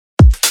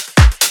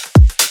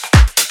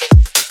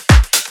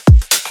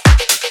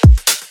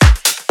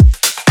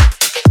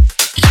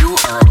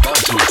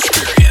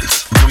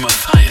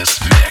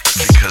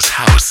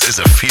This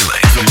is a feeling.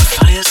 The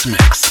Matthias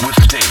Mix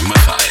with Dave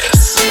Matthias.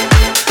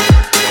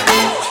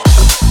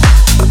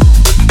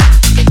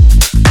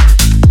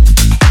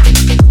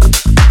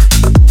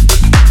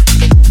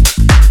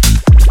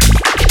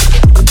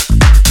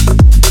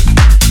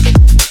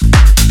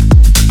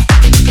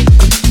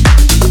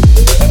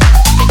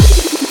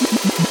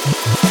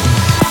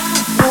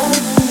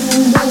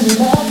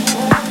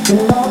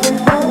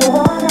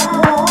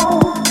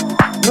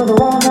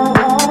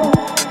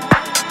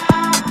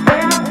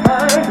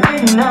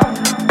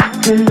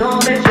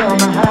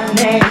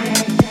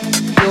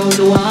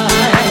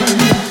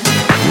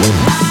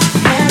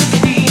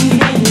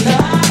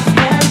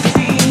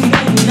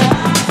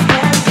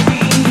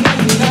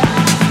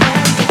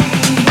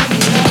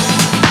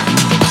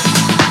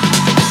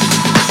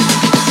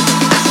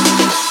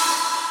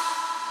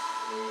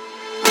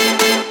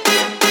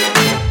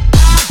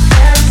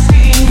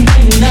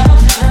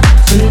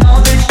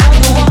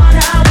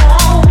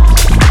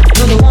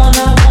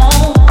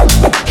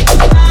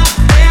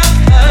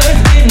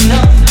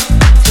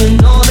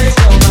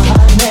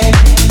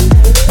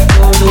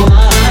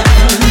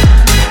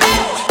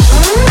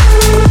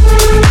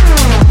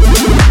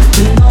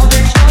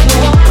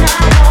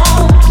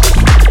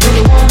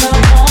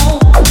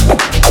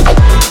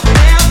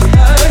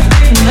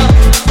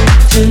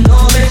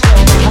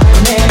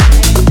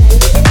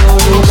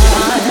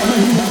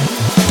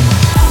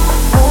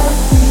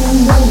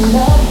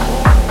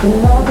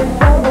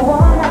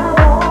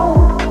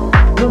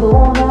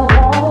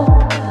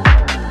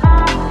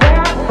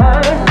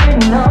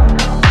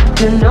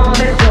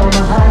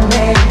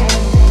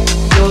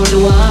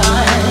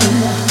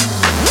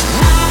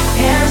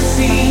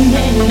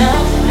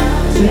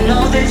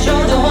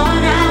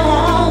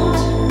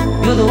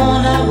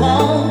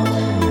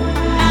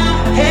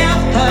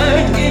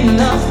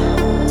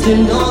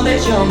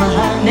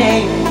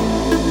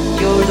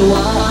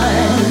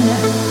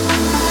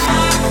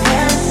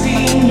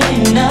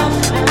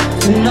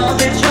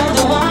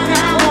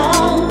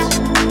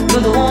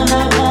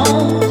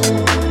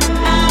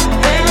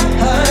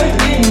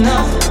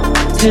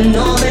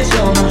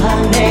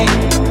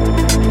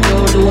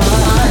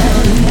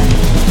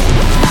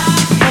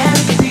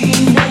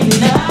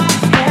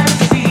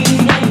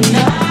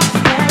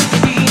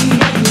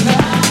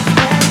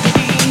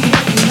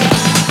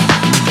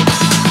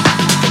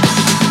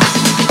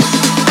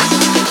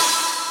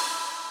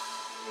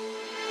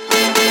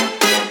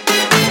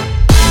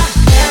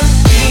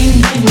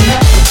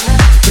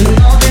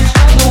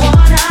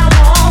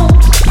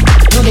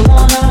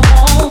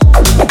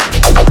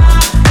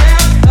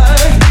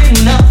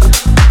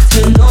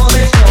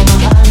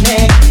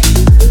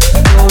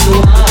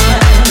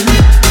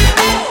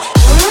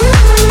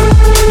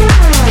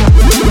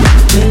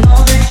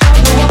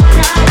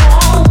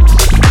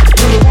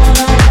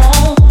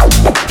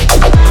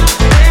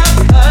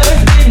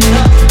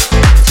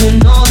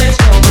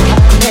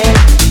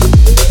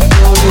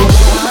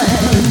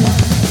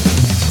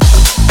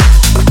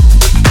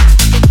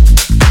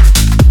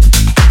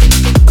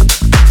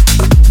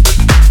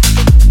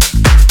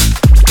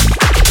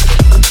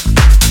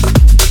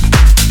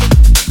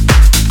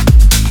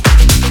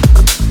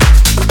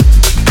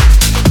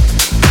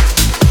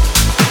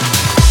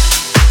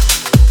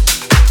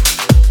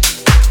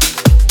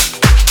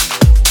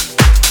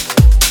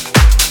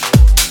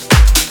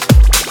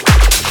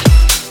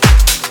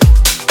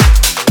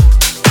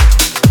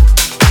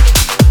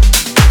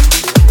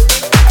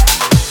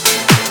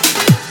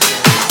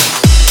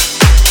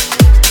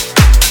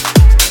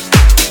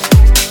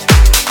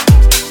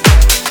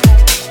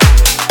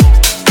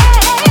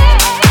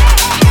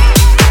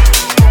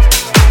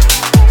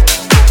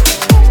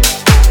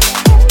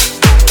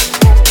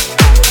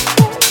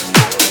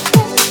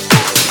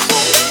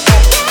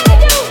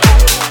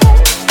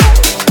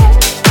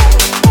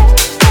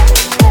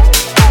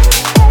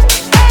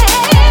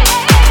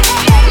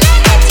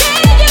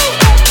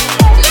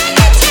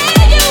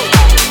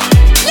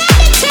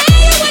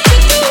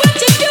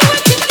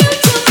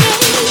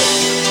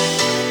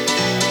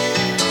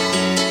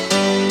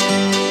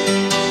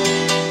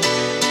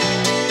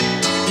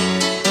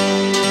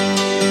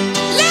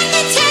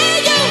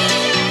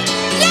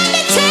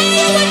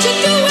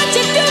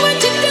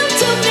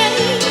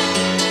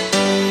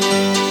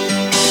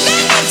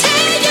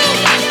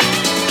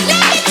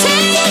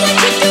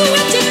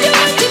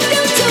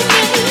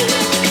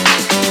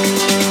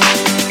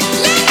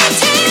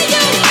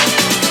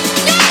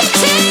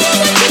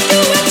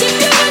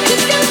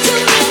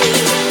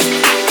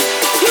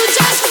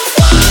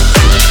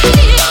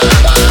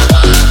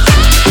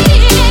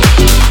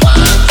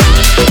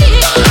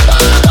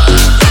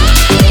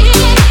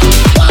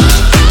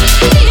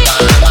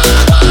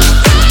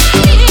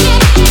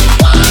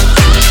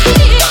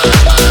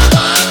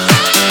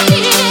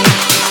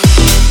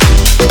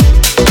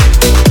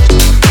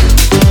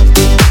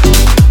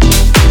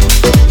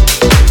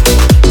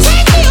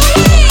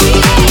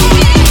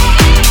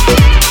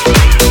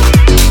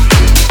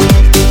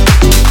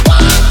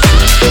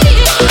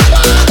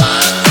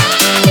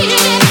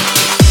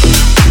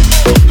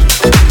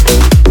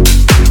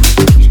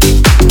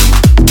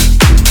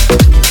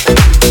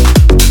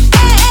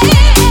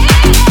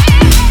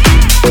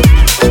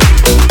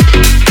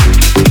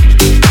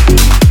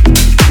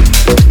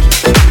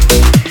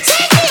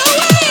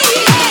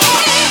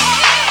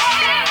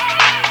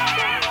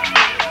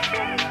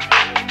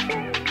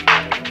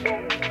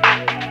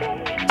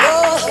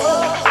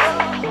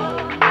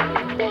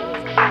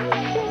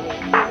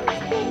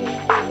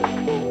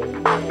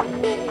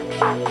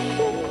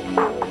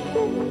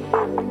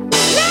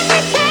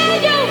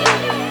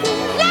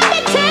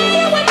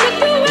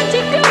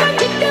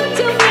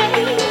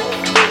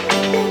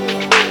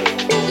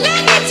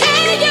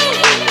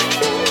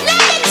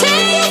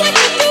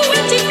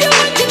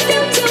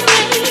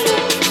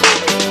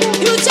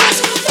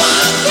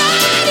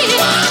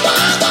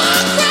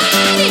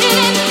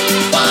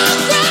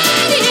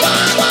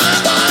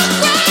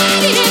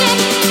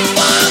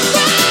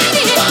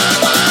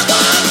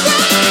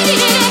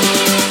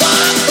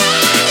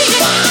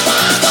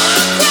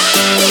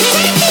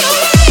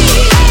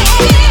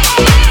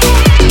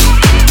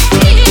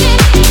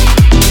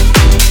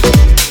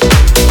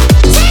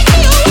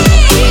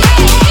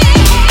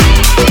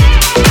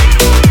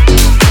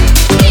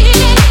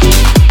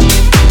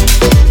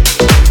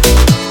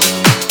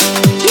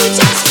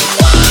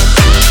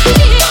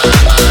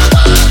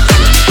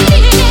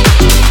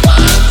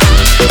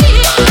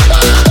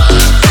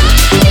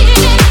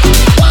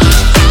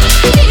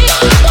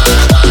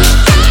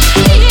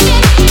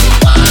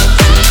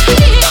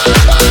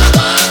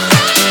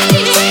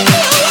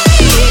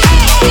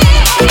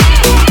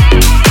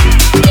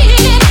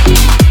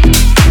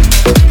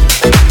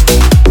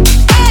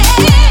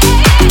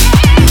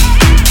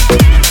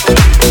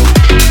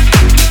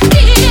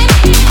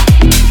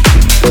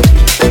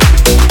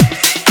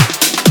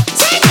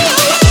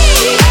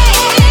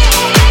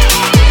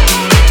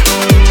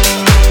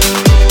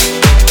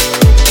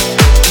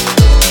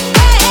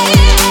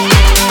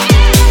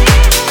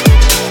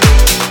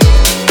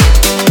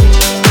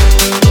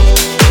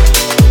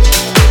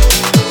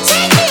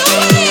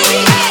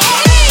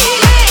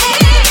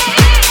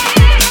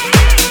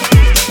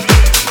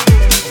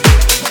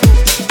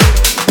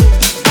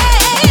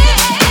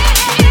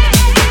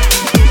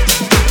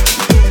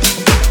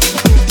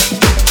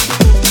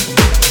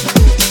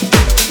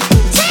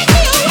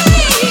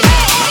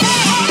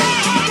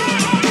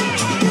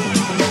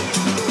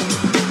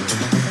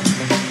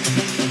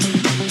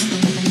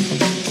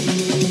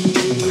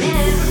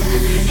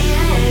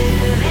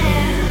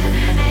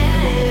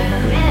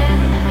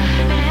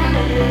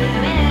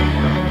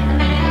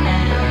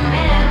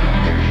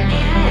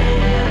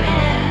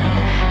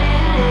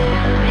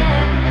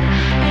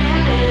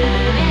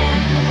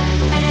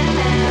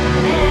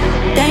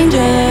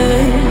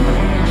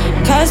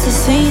 the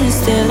scene is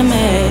still a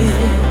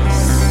mess.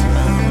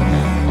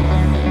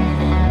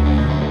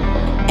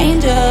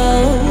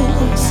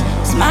 Angels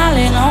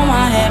smiling on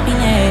my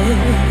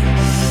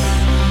happiness.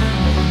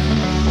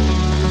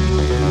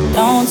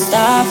 Don't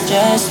stop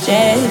just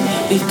yet.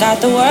 We've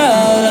got the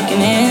world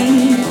looking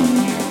in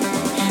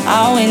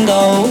our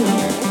window.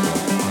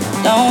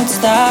 Don't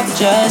stop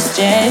just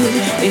yet.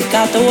 We've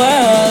got the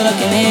world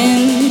looking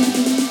in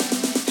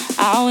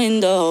our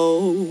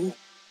window.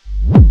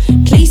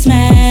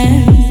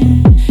 Policeman,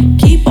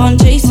 keep on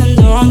chasing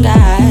the wrong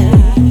guy.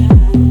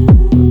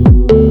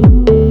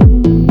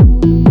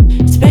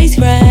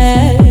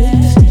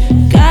 Spacecraft,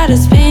 got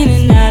us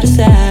spinning out of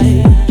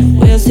sight.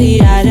 We'll see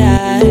eye to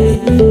eye.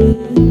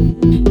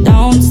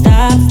 Don't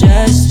stop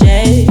just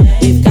yet.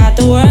 We've got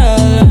the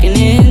world looking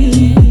in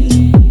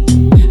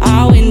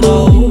our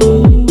window.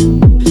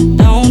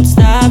 Don't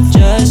stop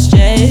just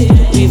yet.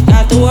 We've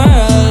got the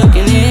world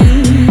looking in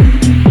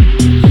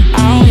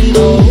our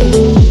window.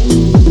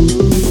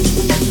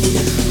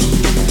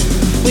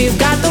 We've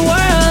got the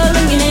world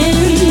looking in.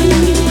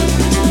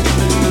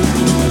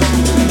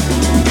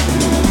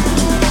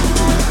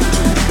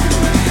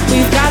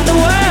 We've got the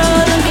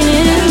world looking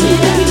in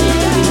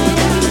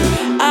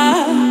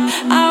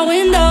our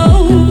window.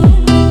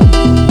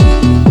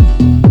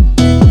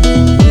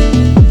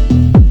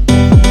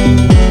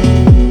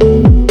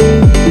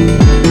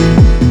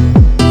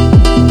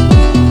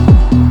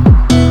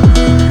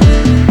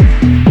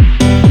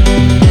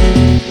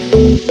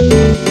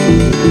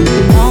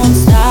 Don't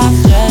stop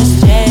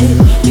just yet.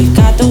 We've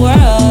got the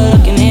world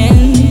looking in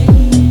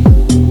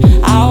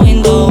our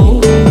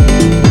window.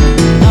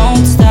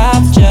 Don't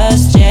stop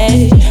just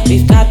yet.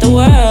 We've got the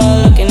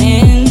world looking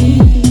in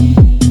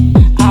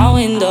our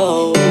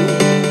window.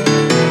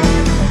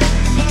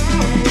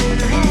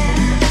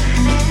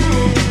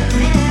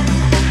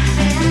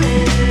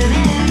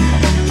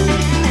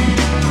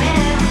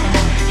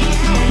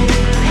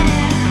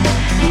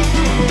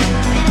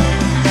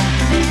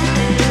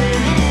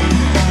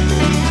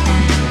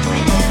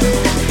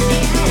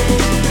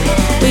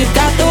 We've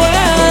got the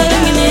world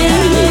looking in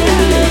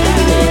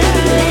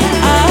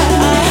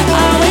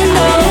our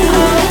window.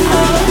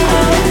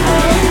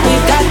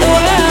 We've got the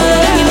world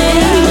looking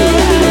in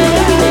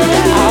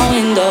our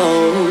window.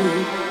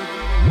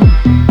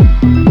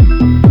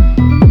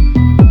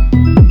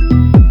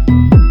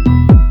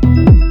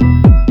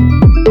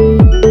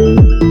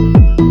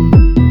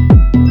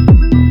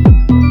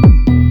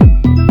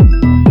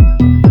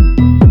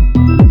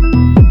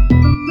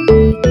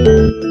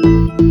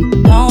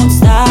 Don't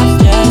stop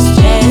just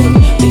yet.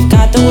 We've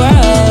got the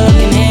world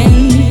looking in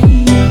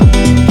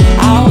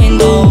our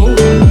window.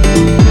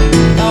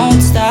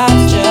 Don't stop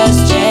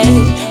just yet.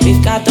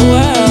 We've got the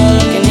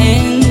world looking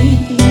in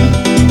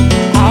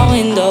our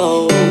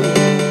window.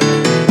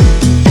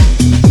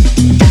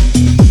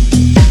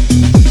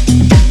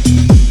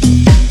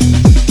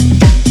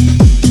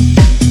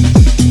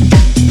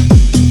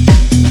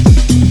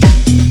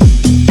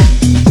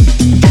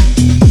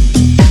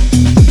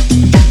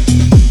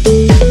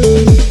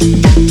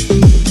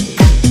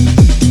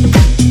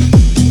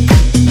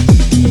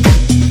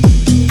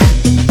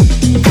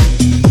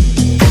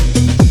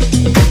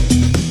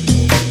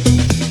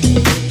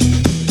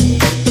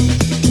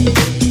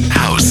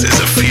 House is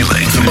a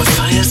feeling. The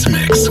Matthias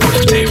Mix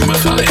with Dave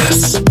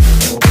Matthias.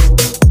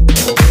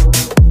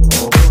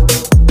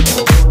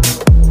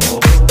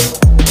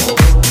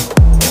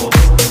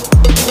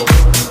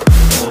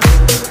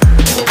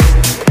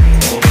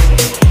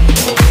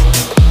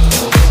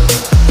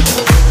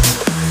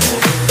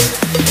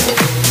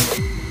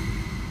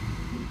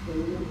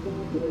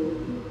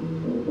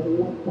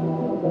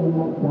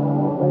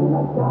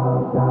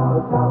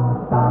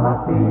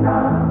 Stamattina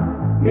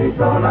mi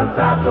sono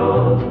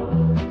alzato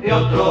e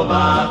ho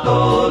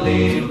trovato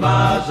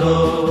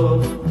l'invaso.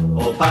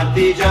 Oh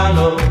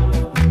partigiano,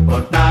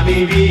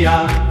 portami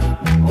via.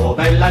 Oh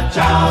bella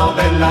ciao,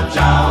 bella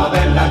ciao,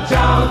 bella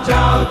ciao,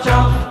 ciao,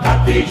 ciao.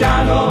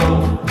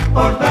 Partigiano,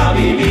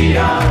 portami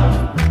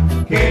via,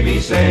 che mi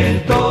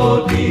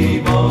sento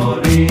di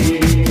morire.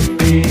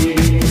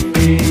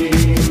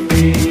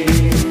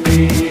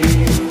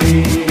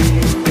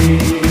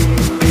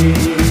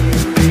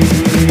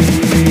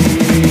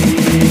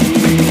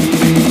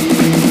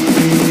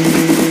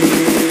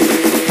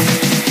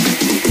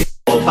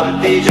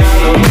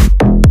 Partigiano,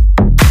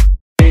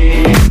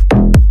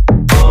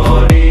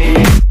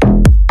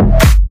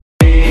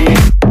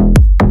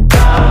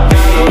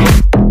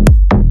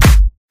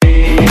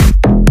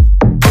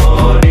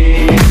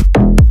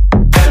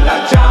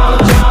 ciao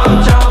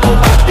ciao ciao,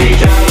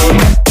 partigiano.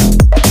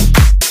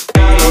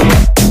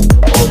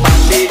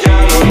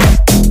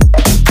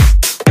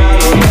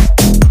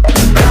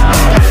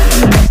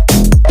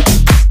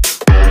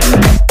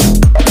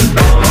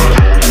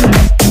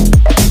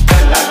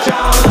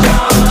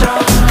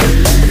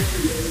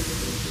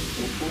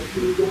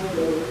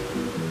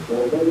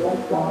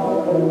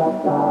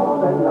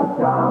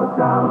 ciao,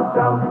 ciao,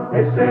 ciao.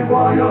 E se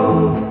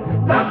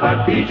muoio da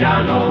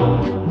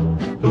partigiano,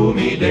 tu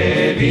mi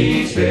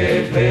devi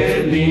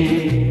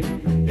seppellire.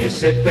 E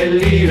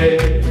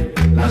seppellire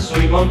lassù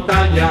in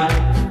montagna.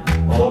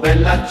 Oh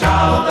bella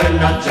ciao,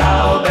 bella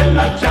ciao,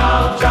 bella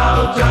ciao,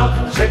 ciao, ciao.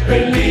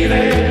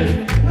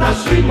 Seppellire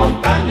lassù in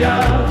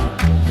montagna,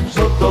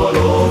 sotto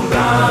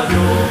l'ombra di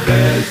un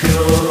bel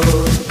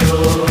fior,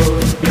 fior,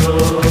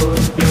 fior,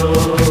 fior,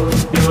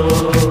 fior,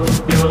 fior,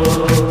 fior,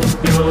 fior,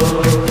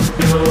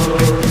 fior,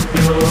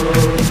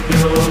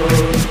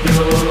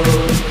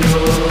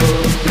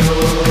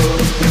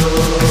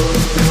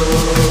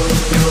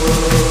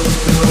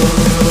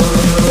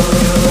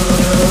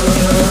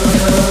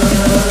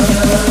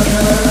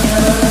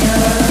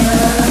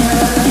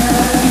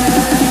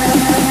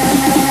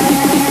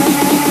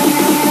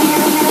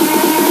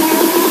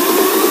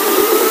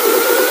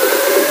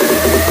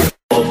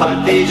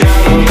 partigiano.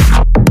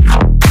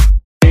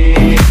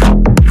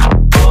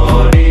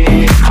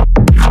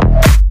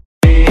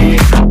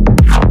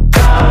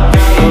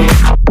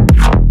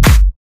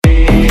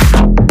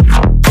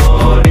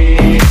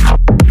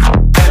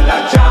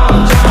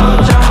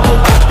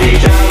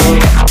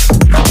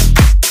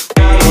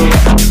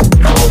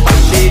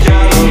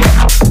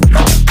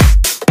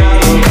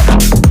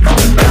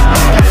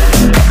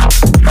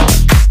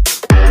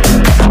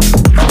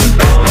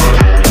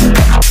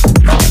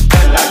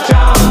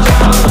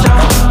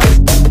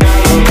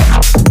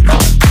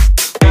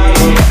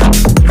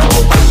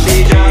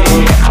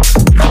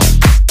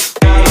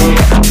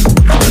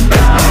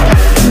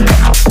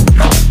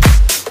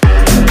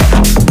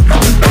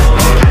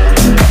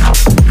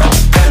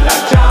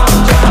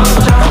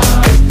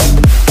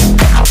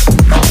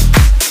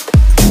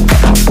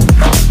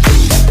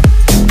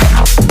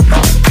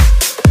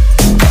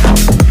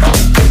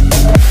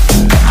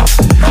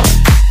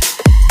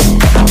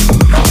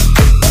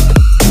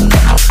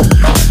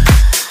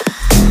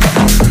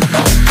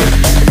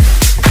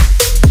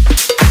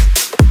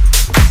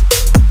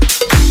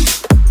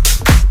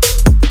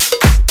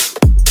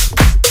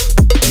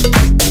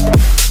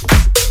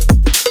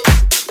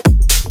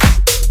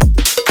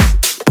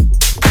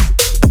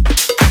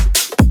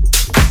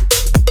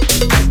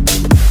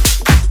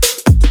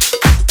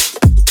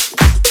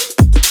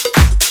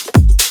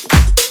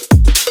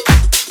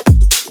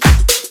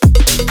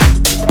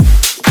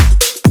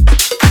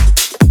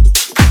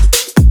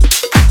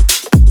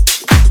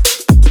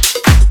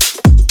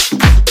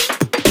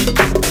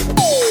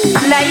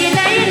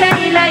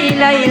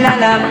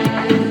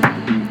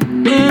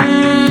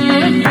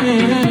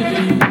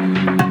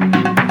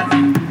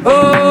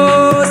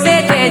 Oh,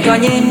 c'était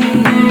gagné.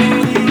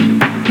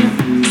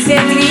 C'est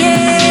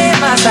crié,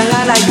 ma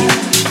sangalaye.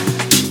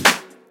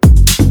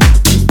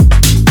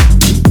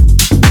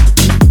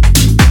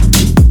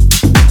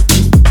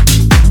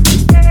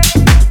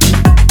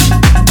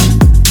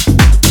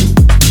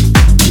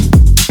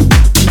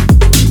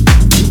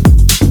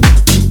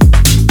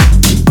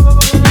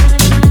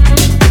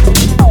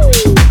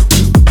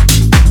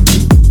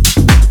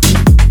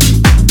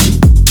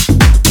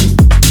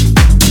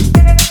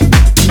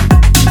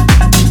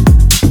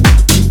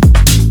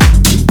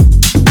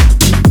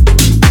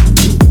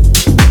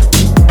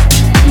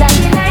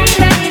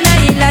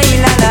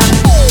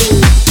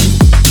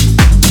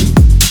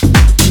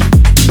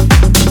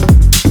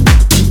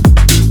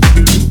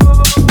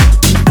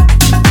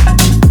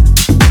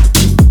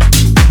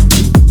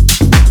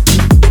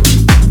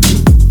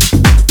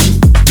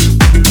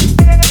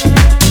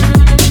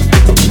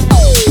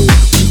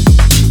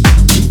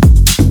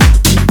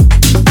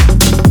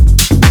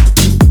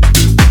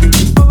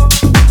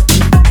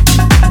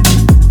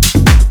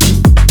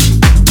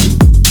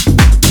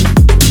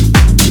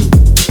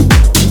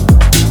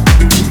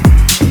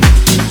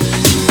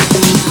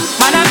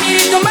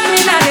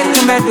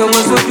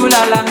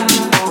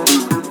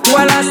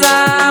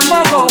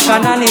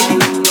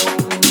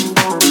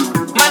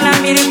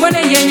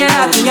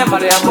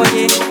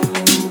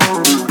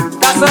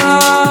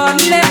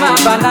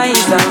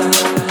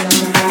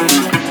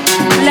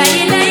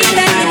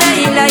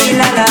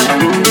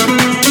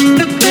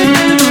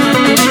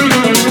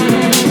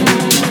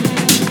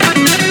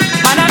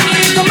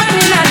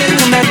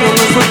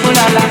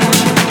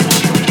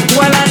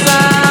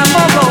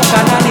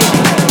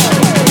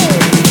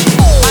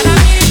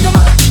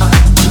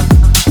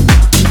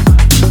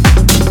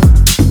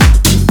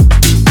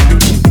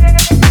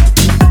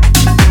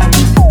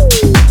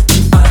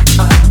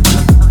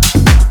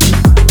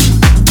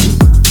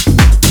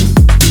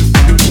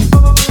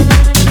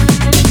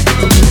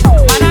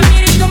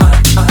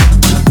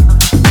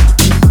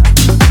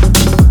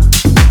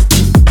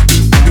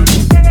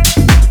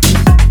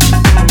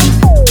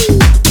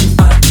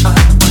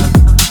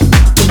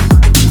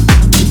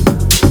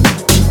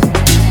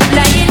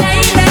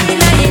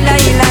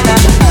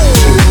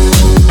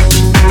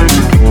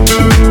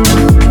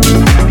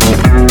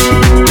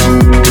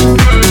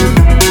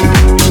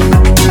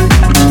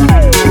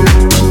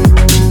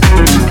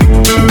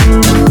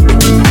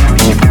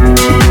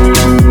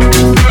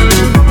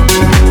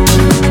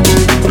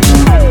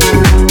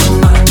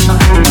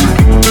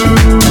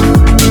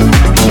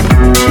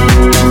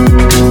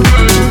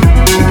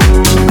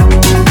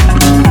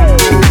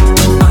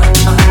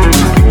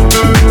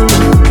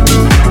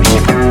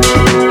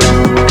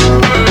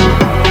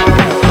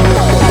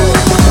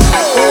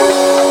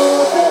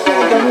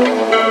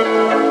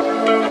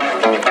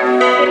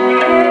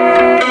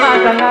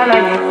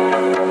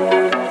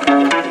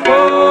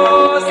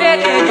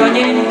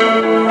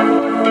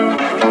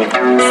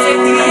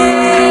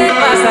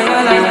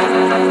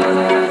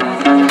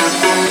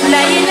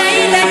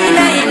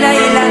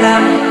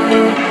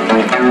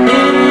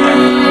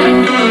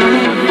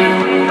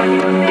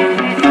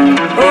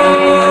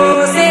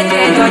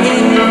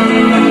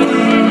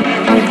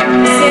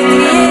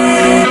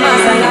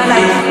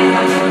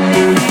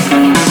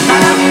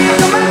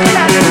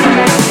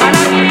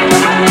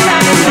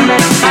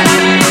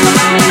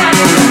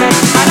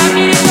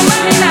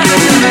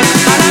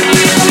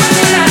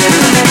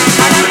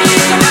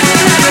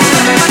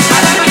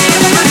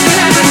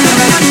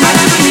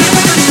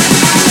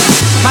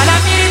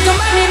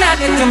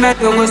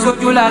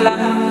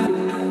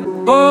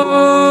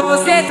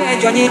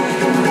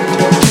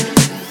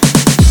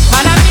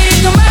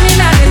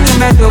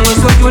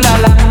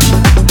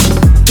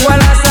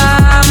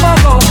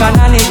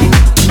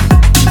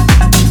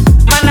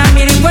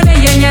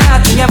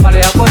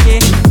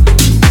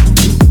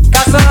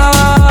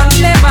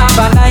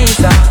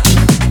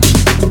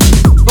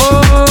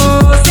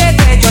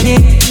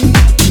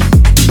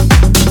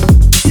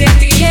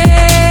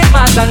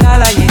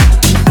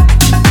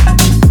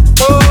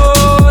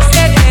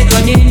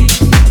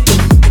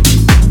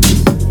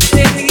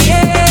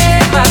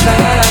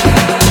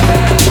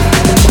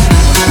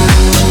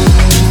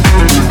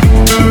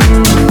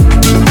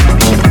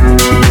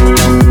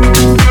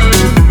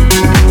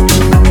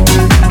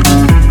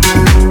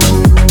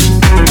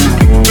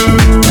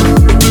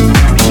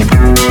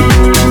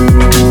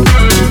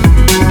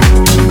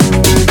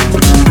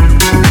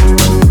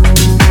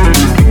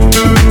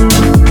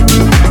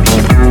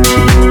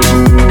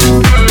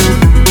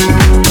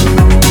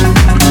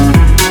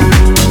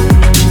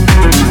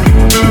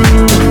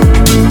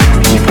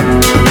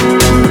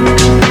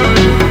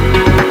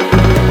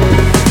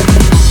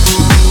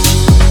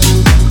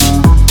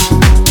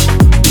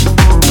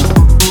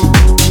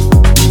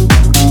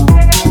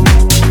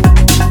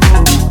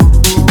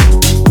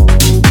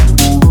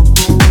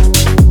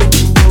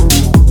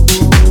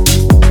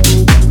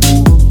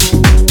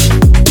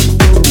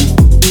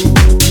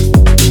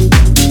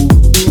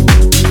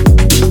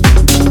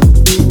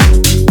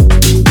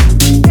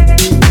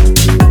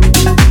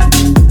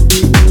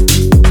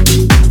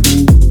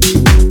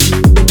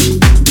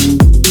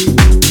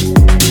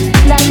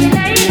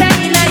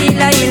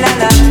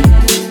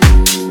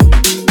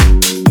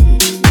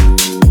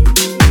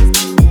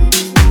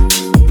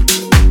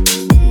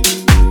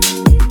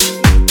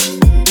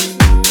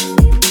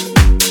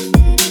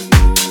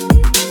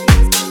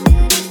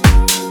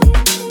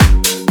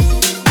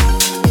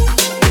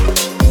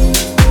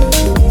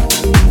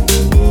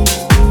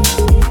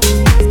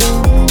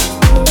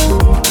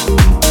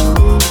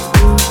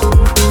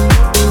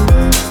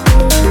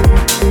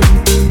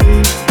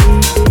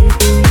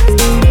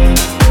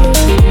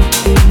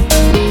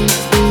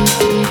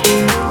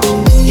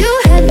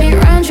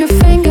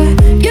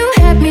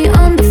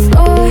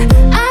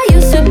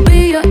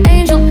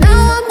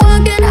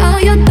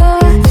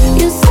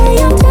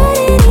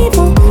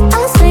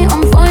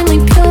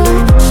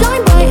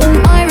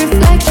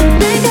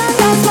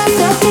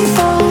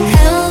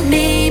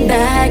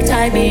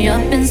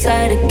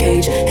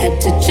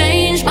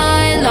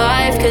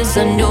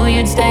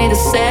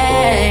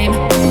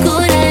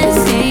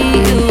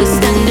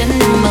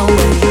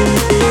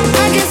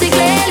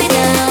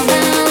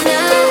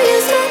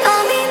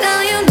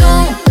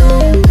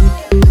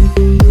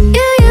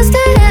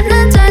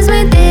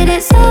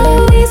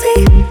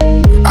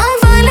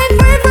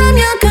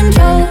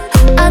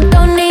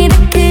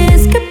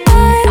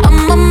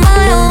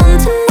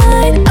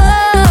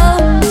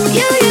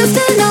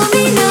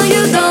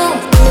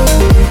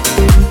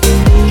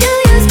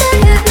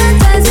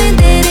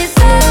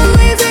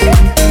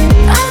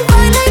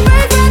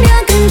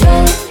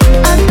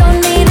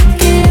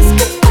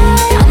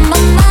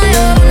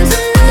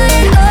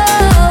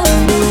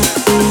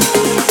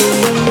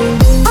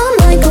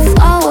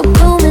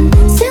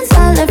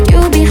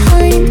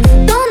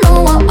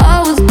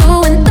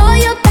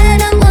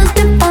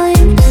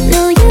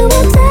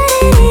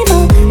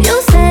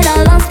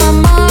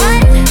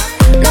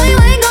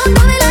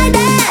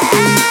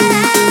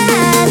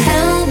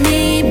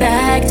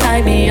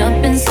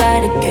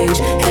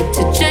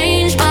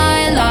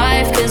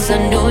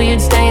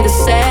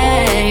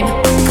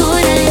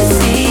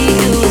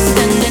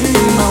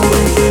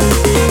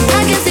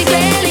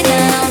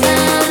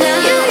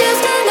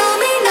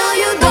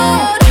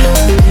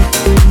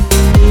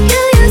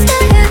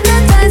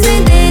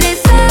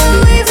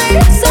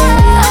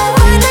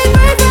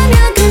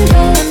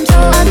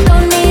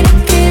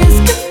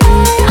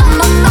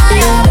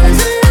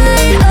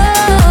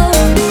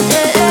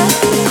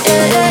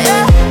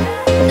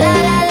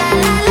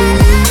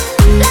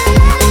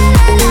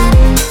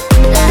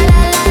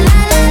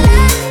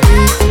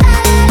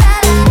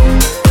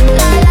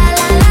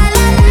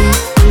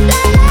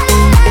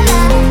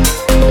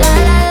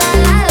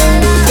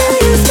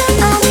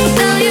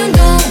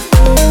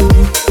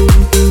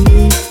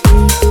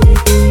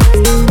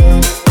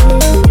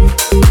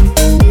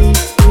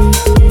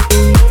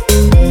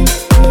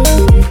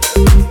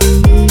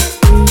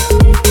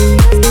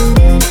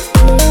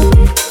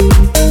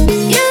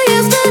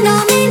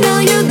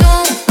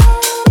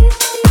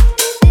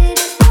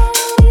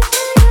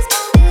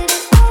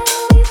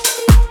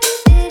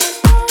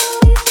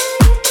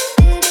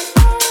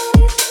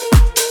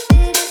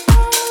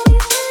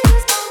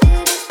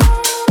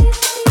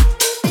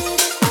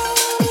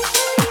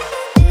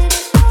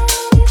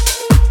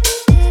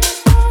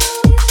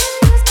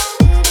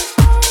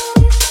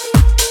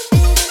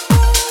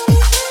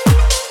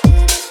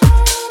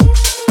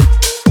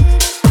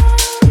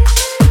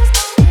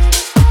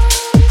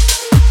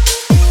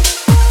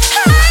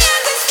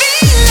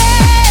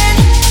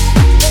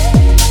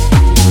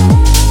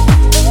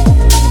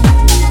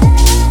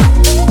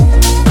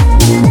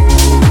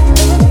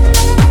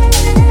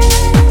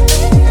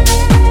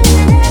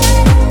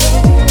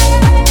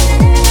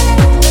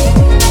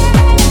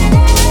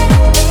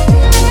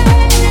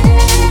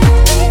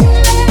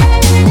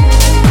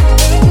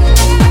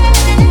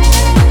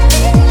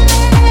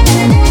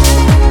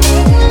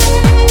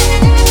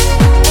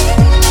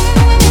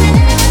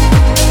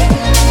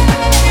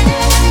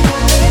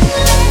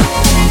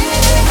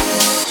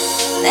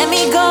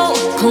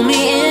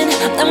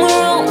 then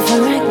we're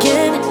over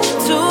again.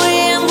 2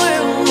 a.m.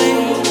 we're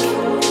awake.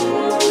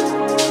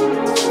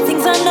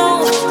 Things I know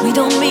we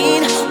don't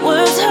mean,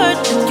 words hurt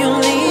when you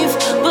leave,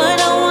 but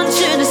I want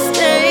you to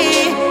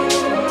stay.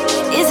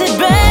 Is it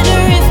better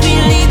if we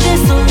leave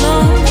this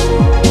alone?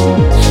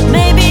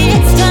 Maybe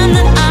it's time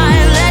that I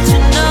let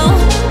you know.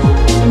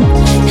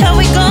 Have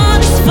we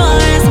gone as far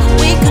as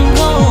we can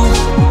go?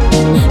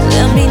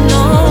 Let me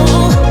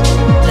know.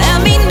 Let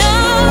me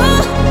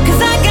know.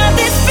 'Cause I got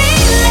this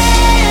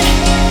feeling.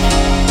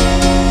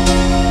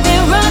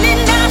 We're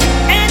running out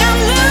and I'm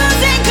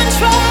losing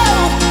control.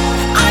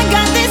 I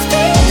got this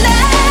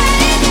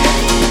feeling.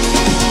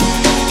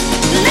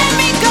 Let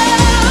me go.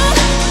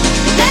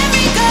 Let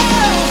me go.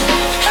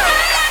 I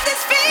got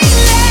this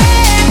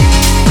feeling.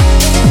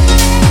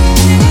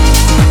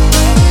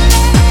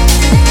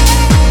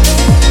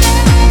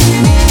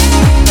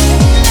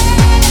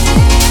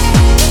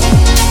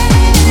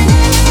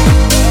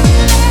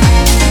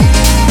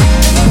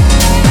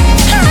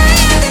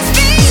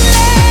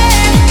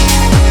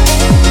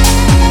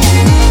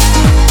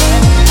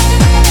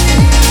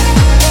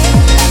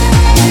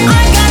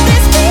 I got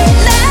this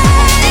feeling.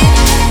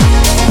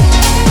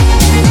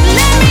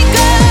 Let me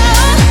go.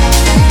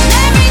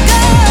 Let me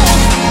go.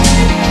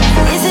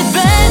 Is it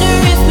better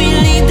if we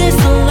leave this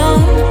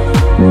alone?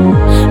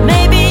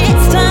 Maybe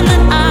it's time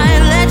that I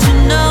let you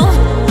know.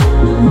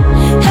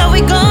 Have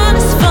we gone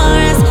as far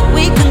as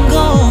we can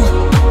go?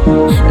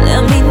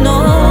 Let me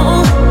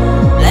know.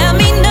 Let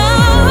me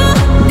know.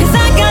 'Cause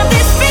I got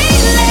this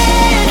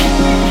feeling.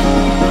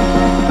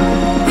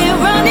 We're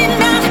running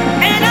out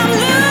and I'm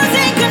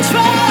losing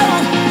control.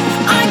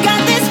 I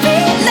got this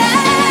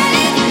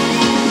feeling.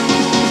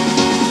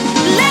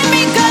 Let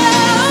me go.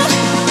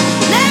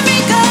 Let me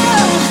go.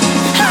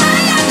 I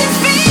got this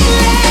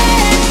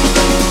feeling.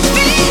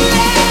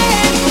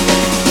 Feeling.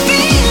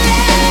 Feeling.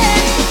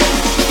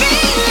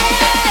 Feeling.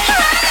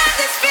 I got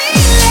this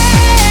feeling.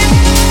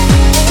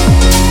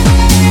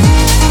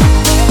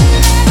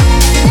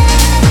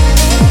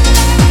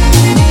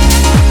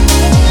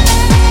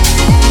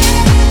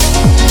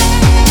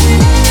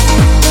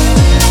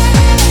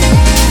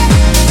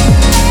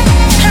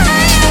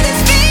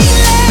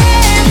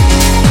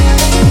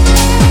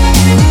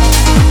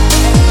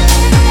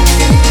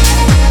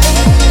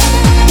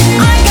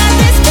 I got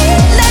this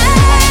feeling.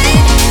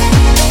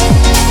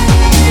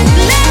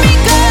 Let me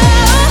go.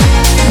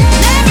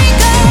 Let me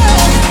go.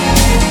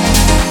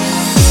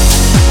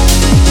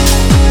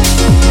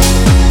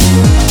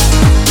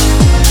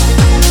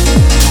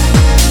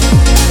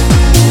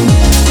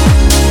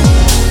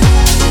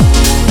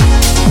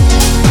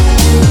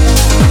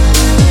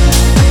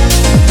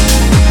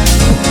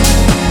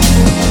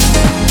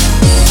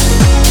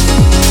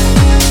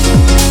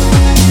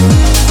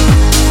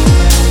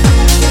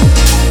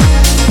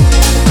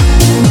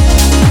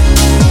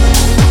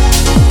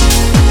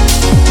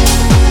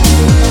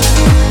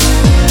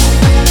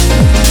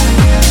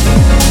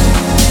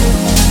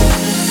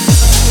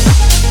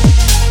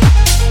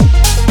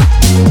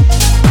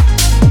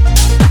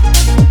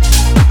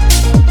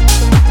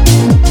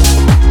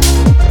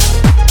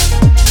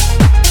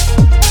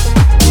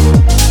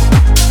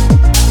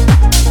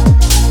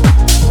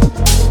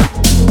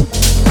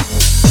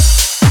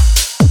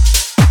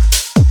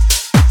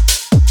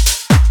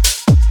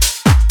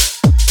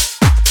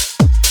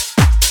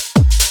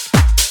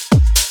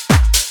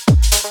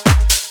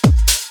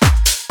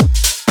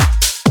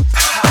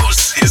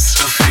 House is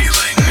a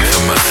feeling. The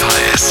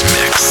Matthias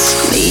Mix.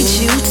 Need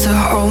you to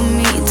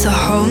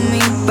hold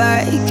me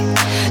back.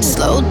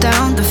 Slow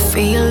down the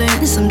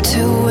feelings, I'm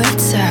too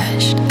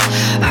attached.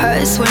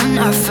 Hurts when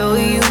I feel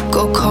you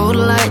go cold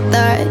like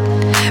that,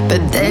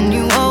 but then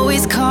you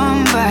always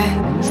come back.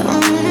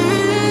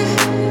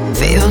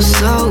 Feels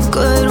so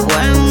good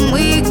when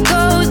we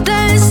go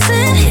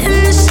dancing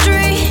in the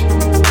street,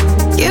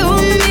 you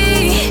and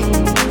me.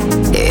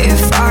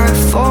 If I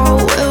fall,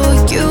 will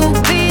you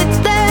be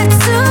there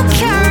to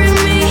carry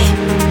me?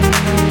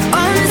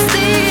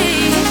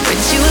 Honestly,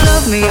 would you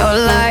love me or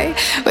lie?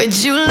 Would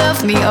you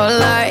love me or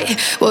lie?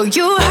 Will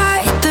you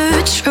hide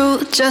the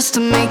truth just to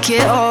make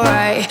it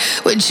alright?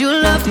 Would you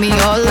love me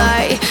or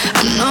lie?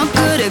 I'm not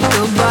good at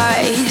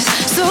goodbyes,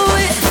 so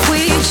if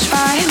we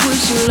try,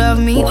 would you love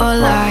me or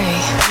lie?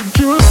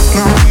 You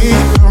love me,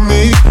 love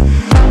me,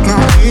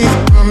 love me,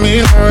 love me,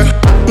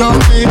 love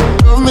me,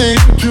 love me,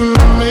 you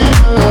love me,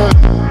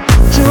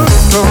 you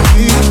love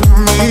me,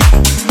 love me,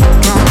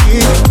 love me,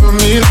 love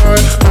me,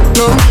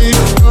 love me,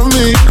 love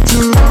me,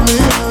 you love me.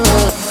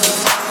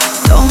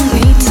 Don't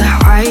need to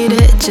hide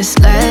it, just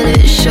let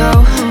it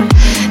show.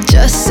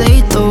 Just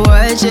say the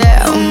words,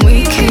 yeah, and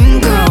we can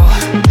go.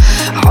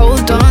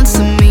 Hold on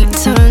to me,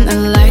 turn the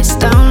lights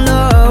down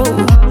low.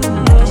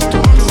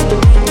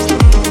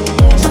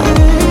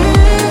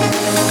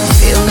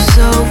 Feels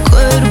so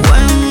good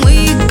when we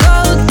go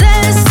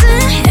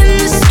dancing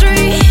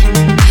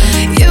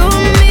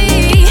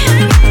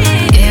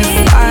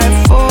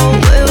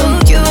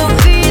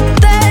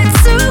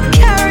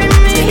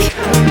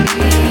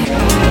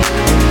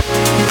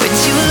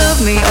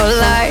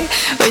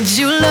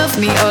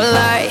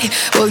lie?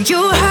 Will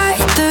you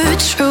hide the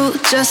truth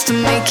just to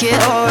make it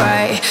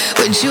alright?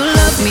 Would you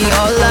love me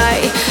or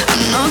lie?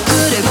 I'm not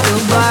good at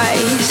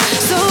goodbyes.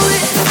 So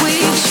if we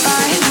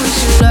try, would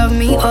you love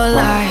me or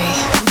lie?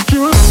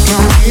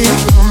 Love me,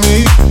 love me,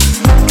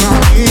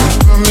 love me,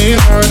 love me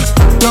hard.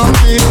 Love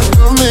me,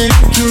 love me,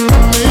 you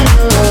love me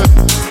hard.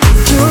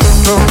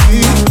 Love me,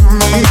 love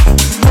me,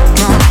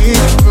 love me,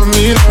 love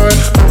me hard.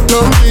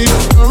 Love me,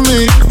 love me,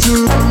 you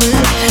love me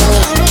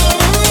hard.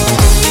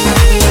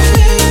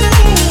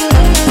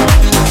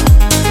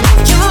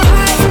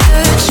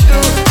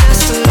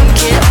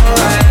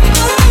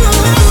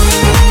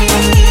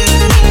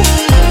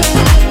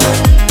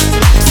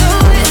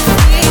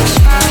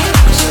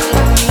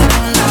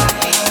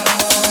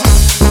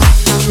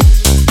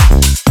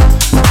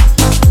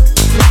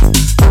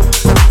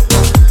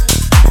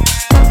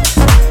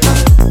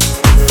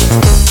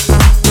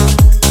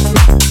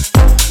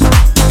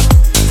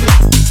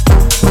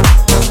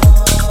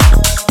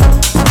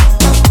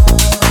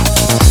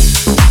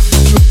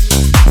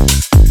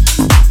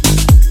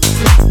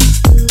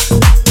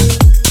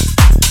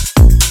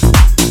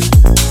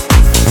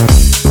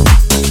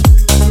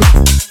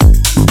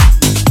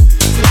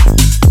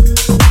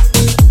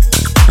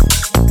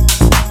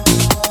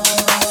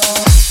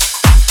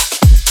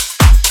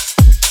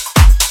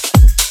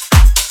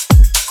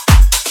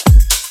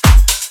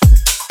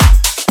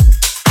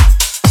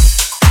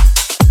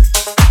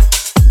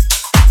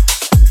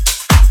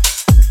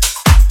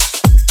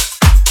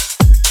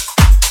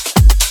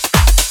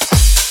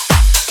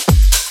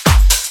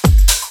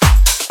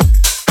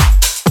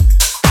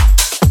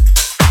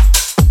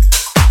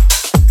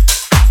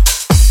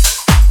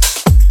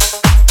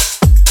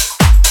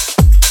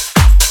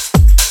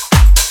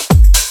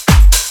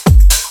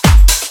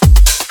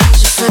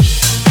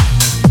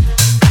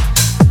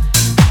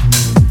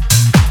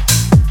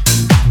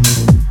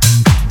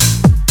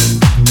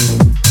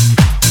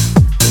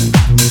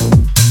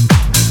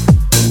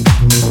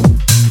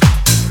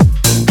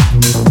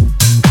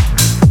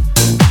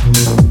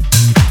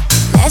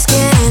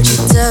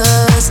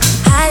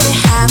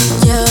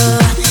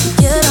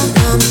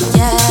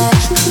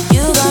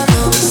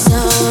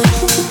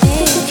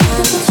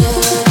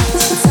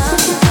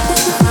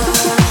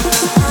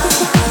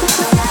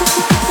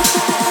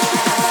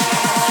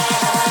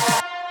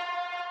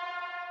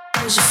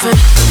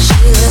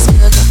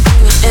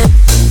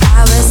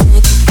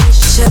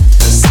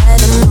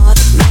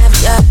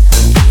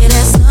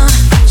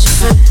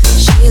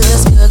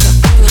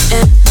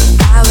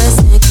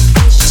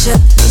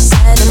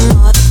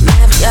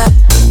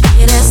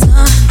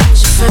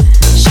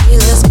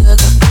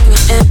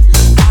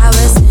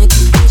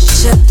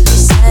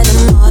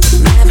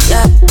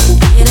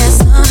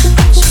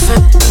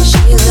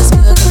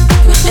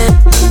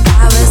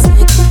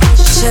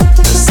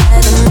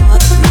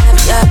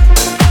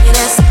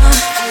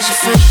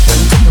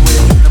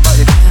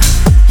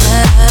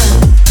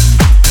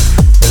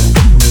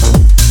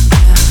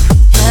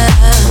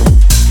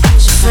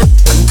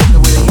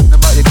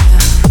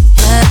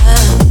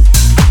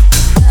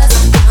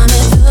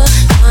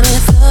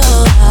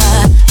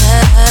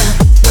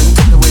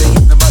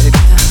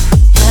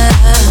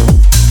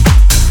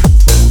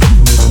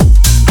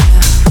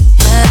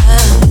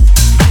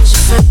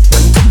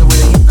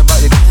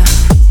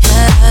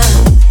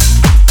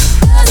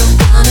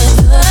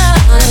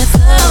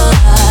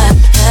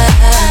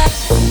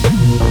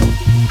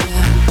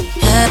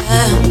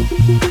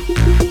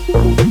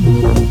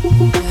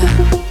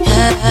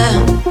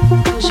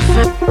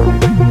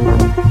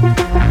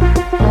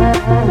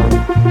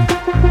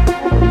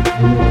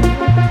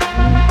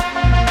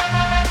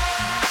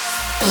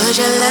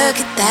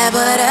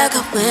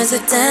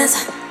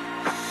 coincidence.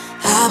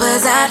 I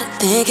was out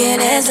thinking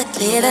it's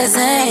likely the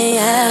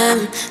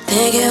same.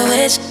 Thinking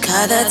which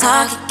cut the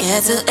talk and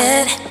get to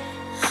it.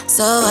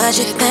 So what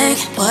you think,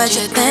 what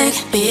you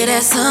think? Be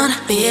there soon,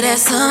 be there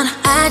soon.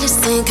 I just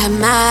think I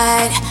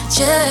might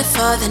chill it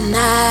for the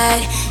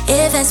night.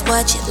 If that's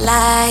what you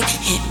like,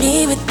 hit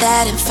me with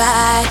that and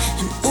fight.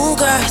 And ooh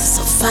girl, you're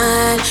so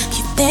fine.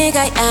 You think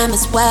I am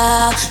as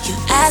well. You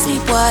ask me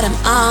what I'm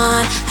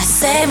on, I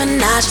say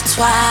menage a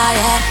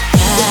trois.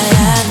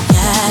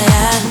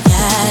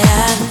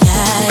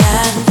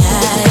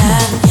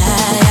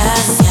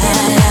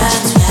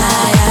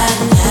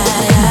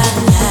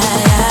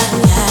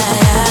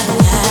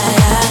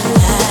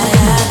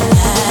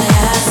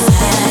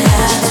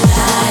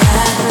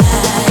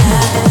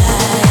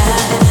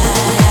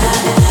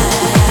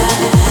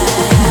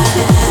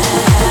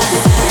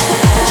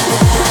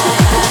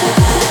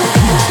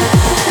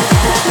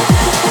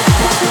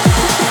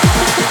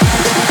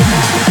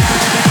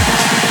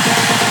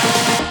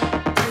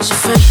 She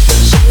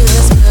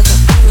looks good,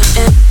 bring it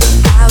in.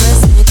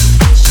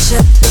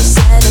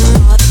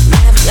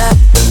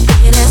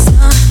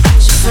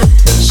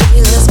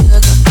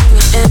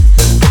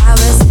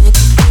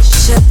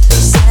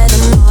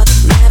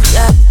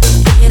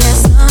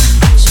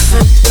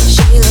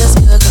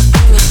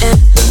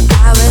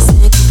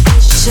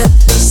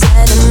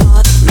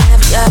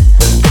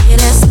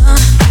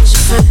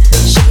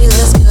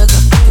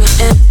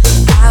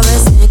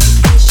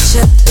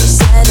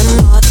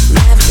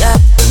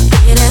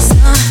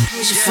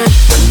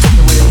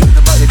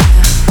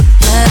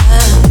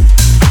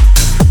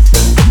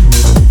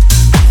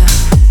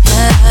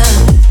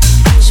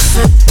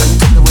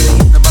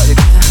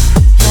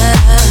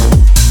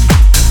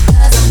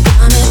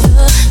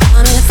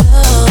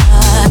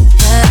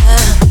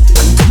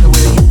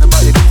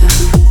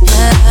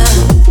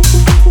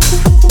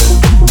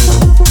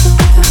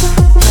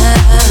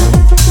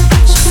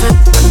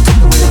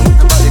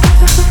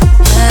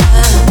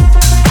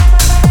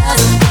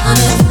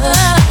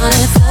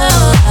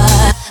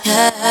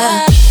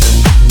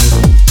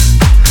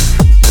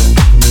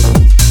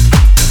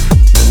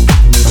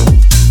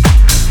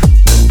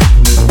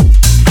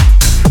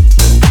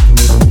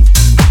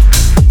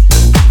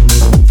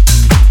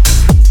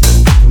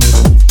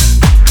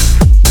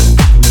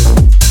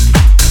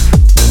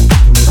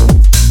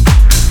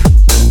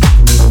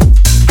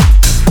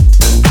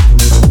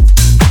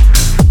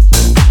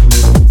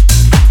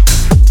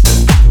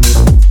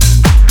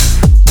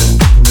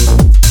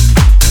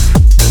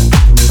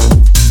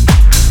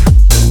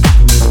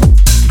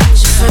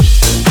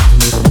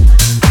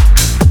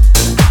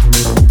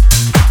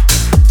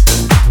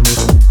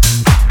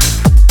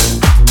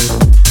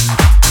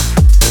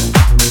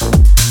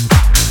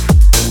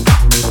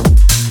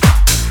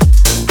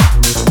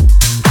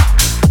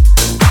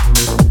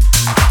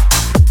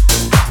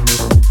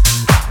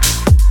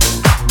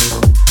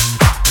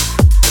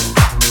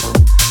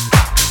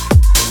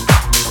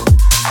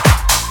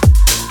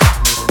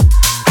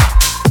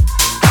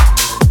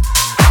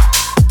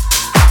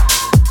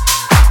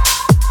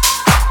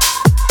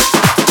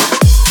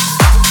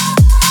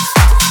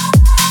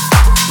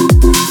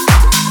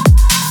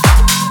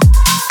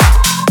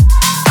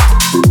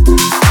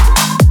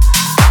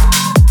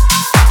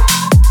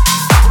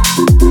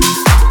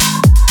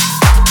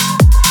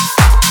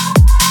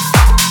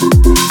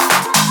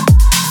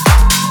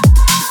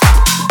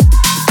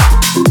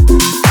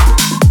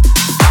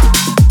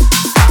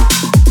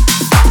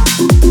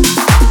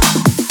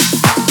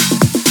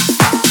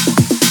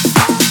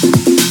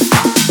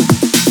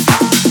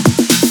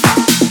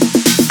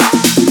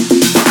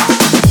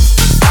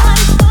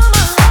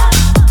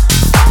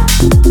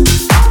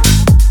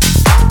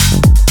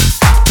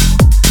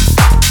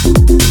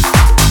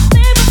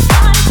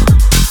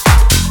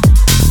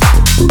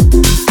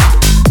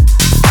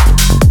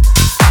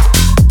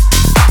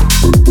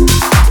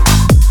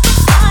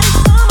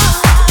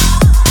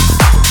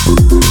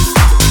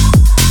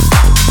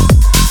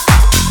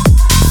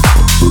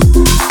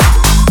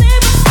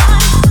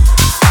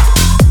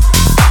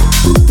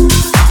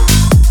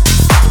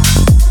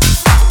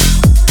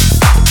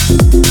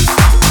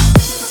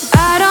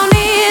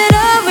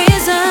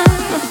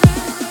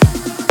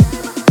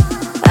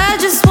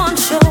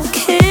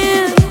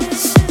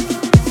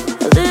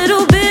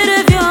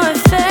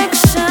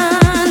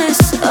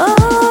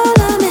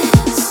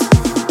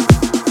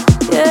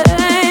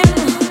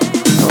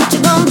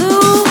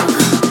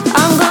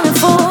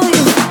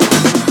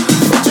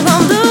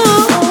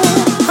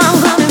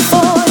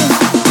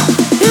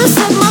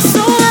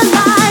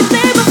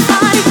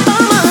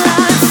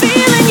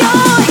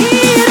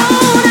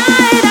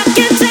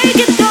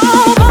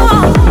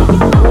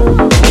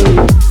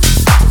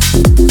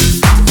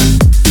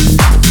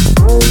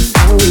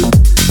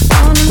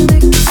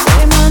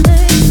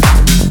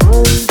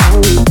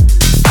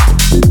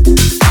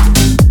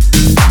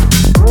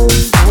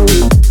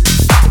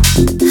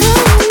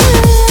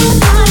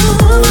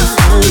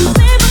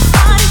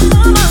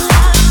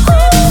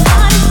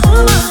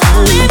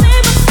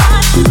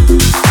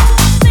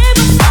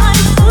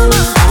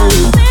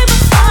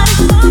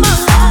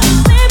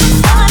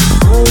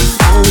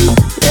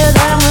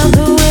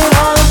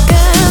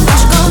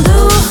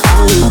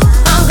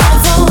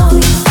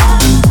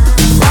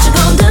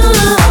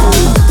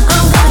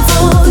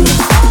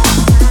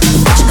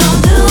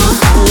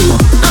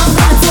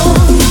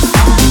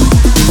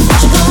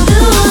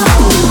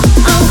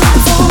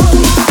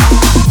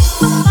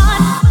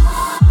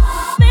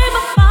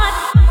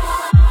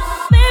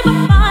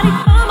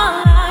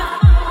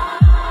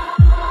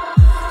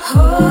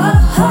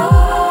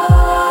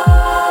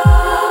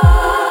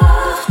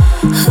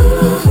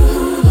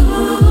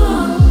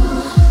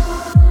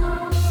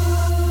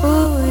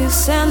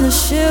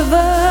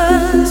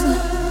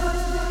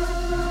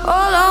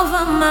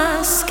 on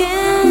my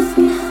skin?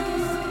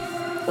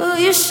 Will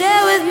you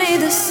share with me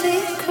the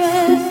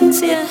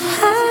secrets you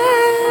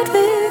hide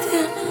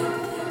within?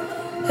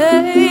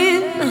 Hey,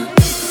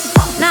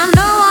 now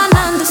no one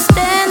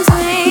understands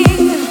me.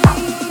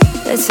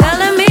 They're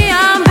telling me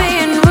I'm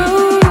being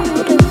rude,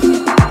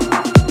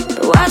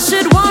 but why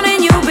should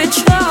wanting you be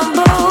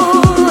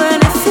trouble when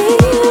it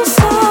feels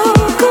so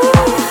good?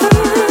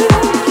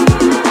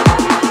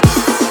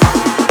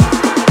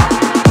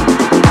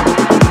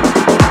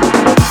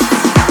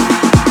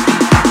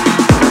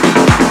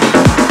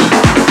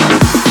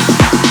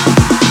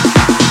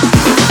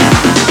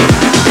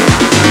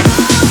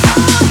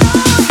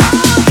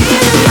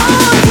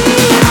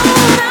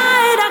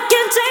 Night, I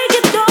can't take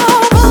it no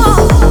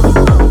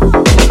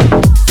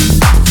more.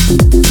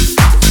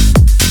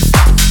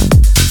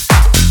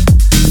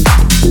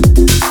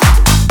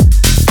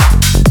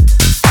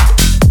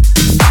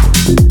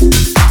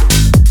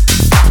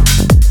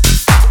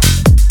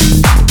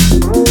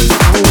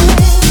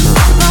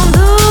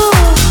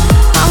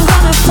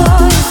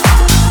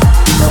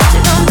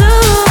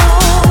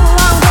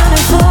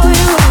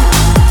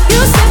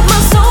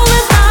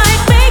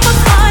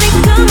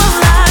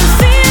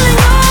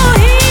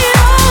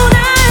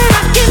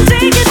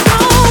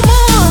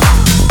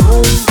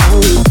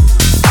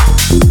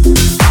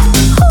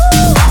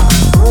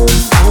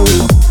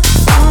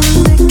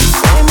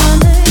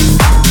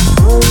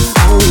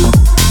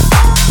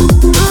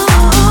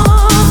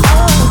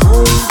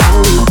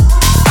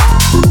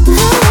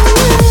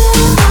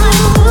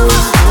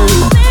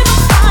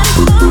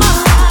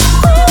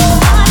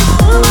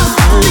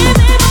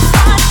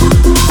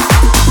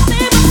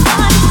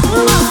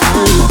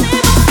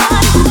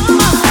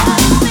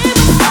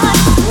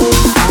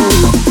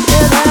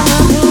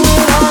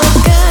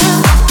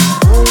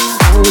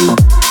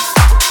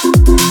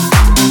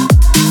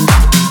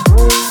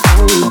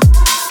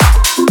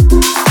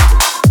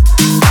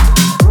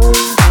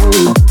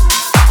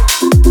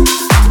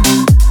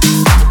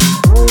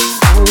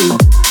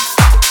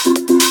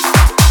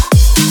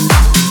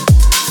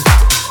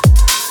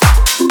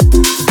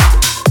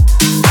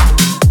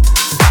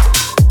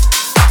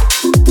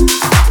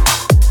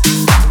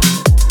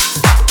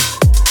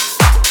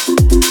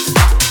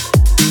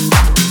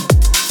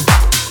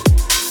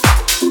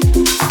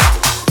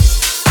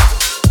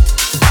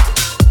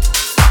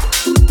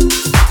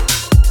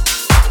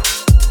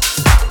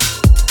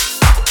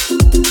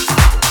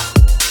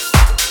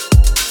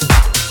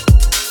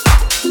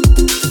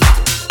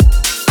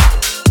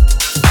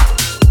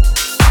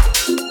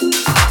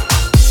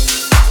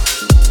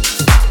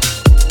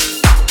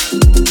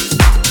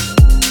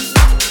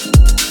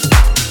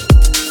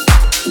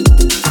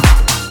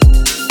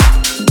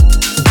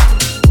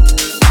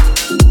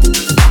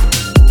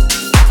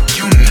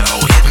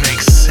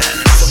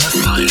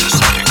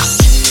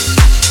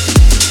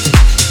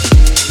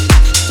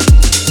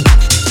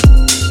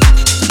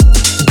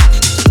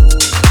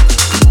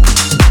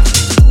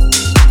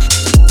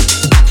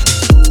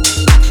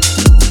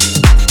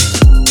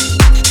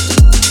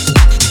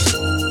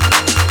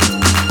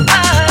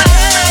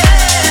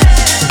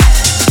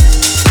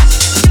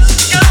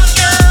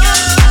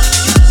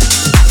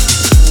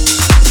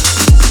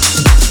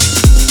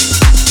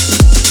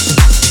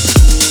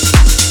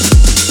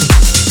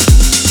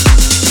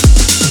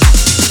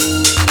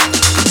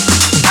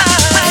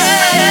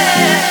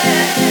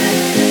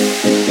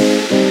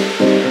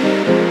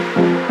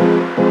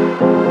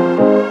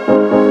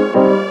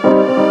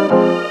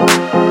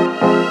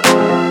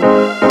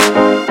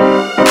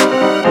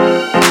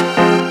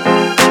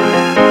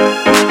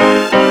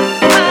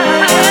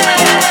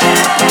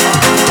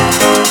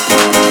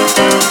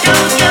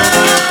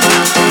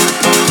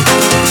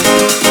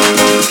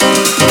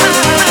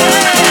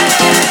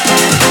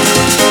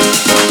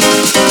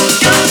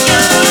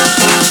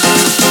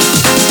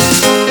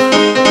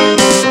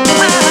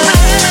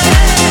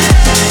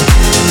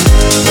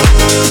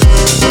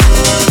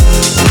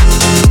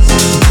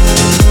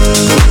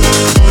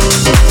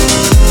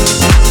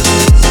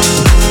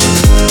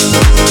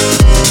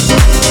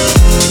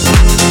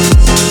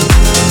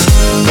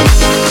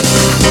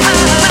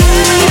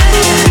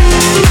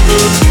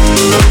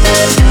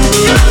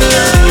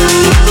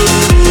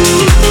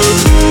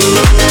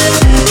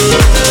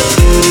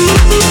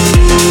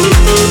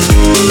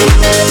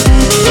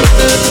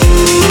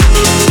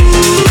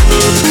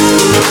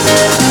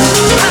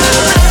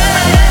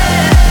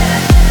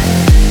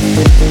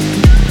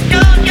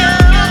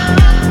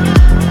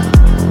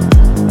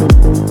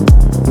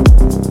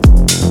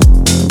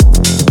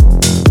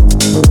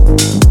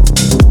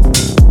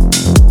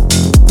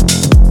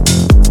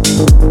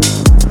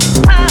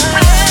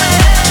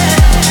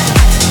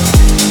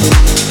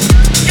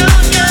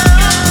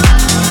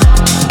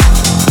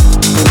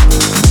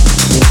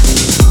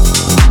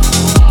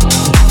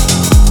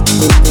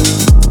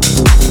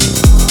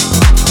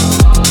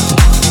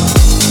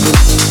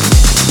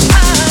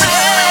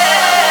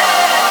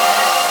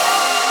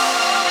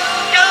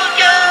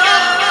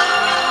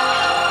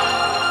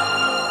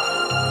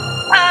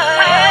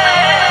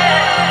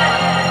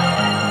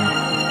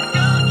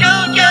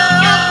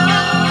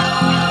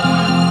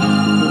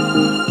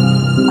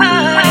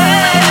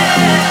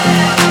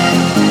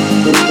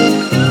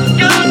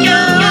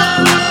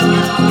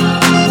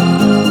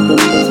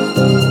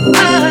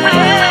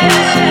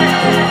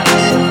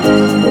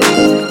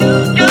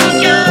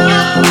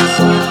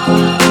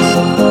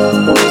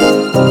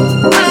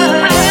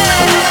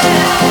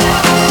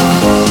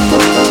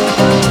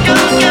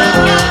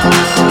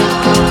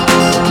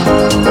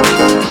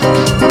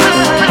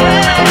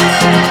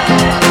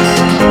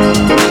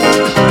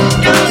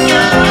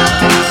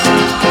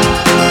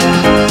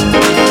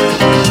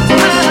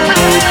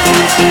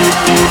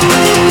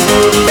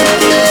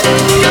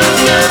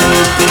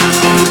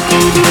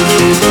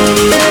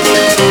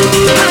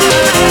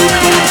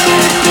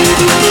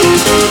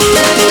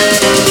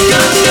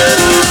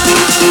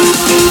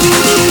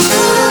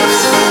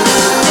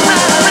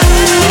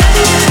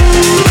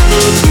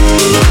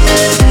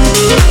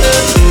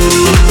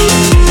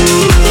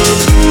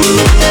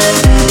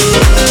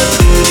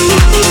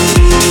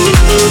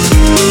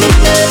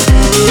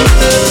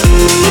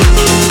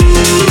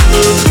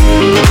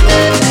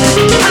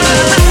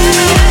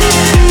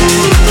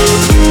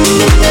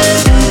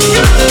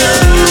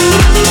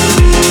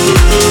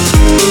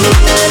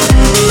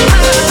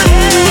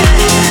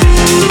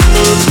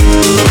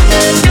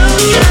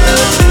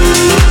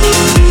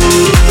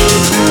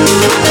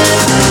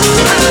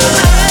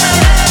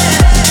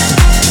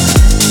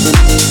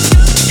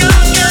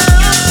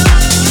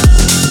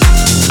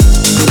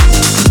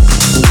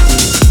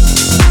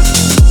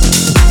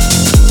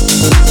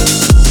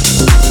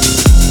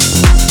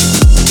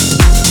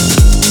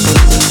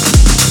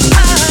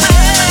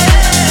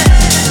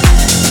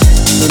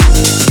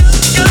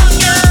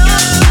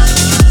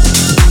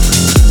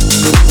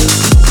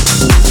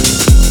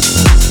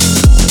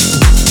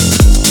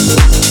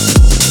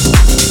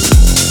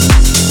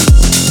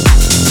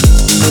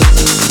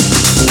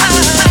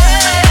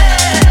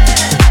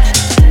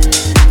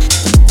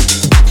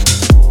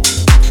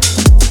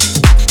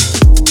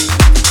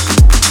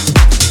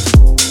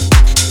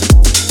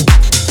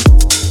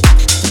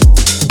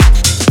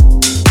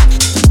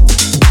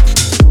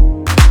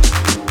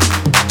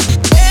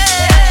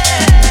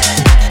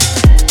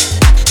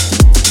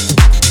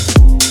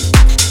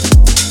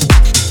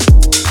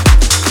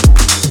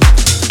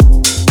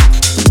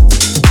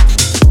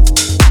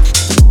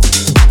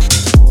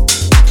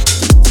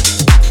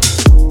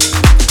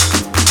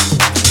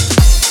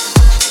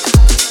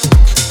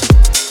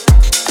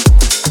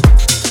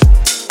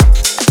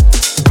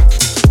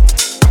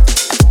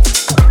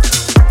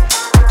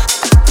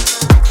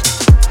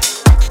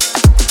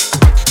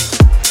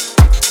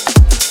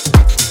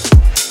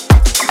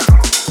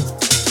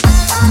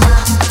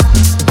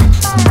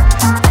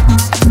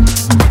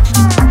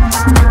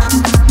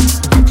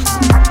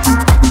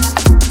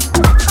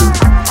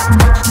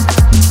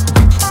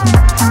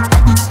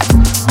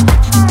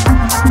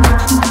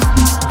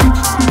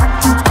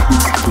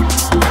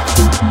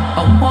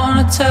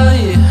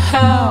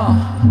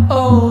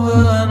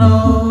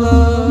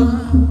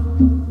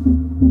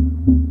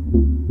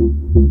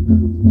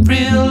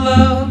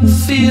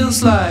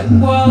 feels like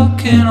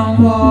walking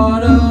on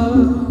water.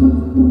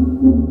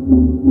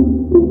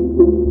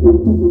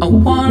 I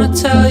wanna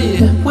tell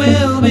you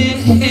we'll be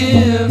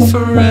here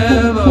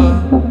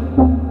forever.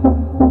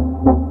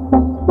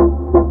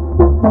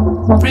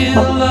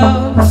 Real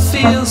love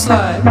feels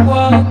like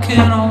walking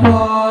on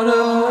water.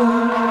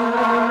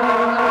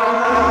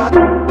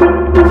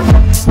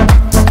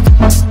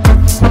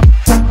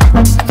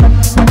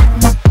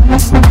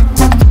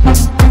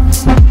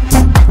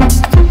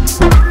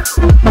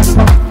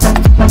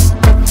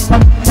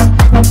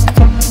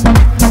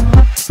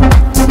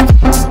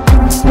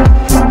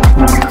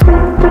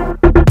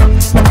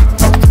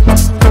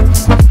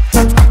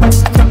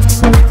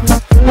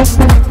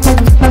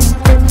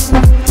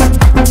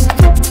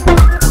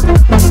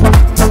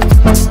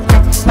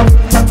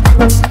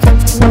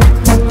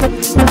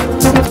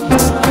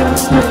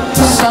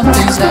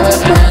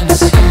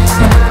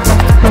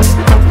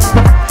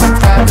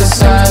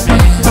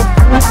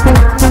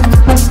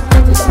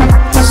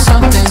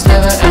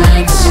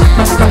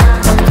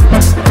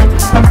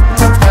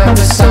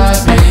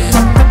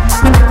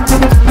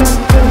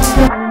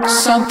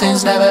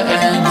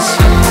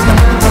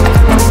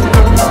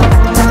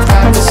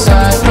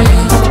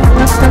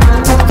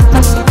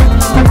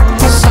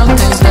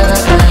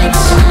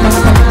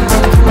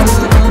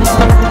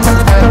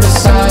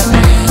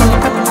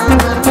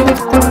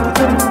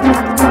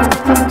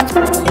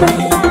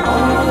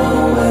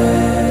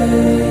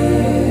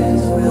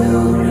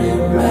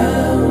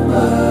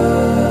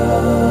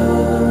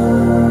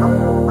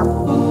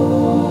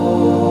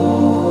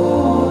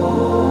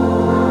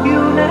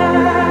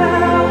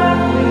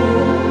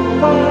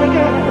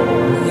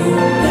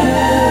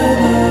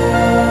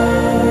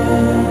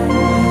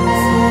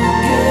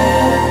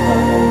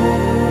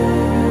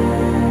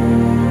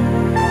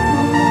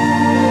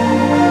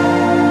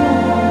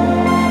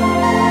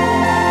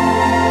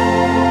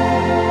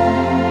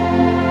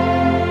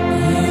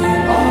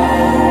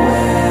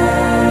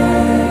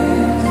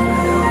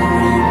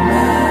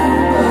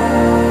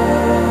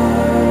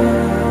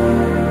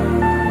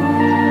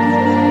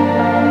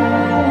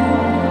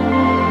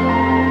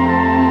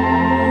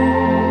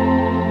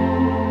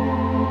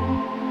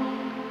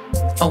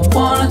 I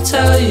wanna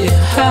tell you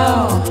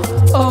how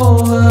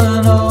over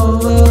and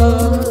over.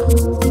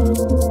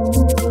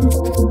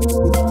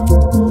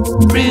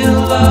 Real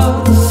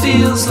love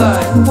feels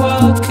like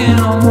walking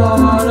on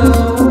water.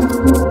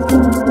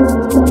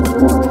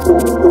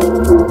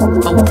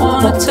 I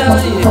wanna tell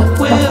you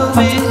we'll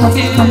be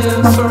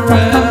here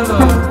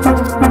forever.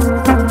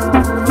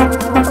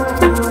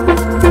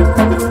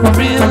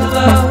 Real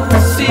love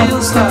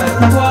feels like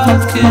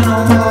walking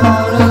on water.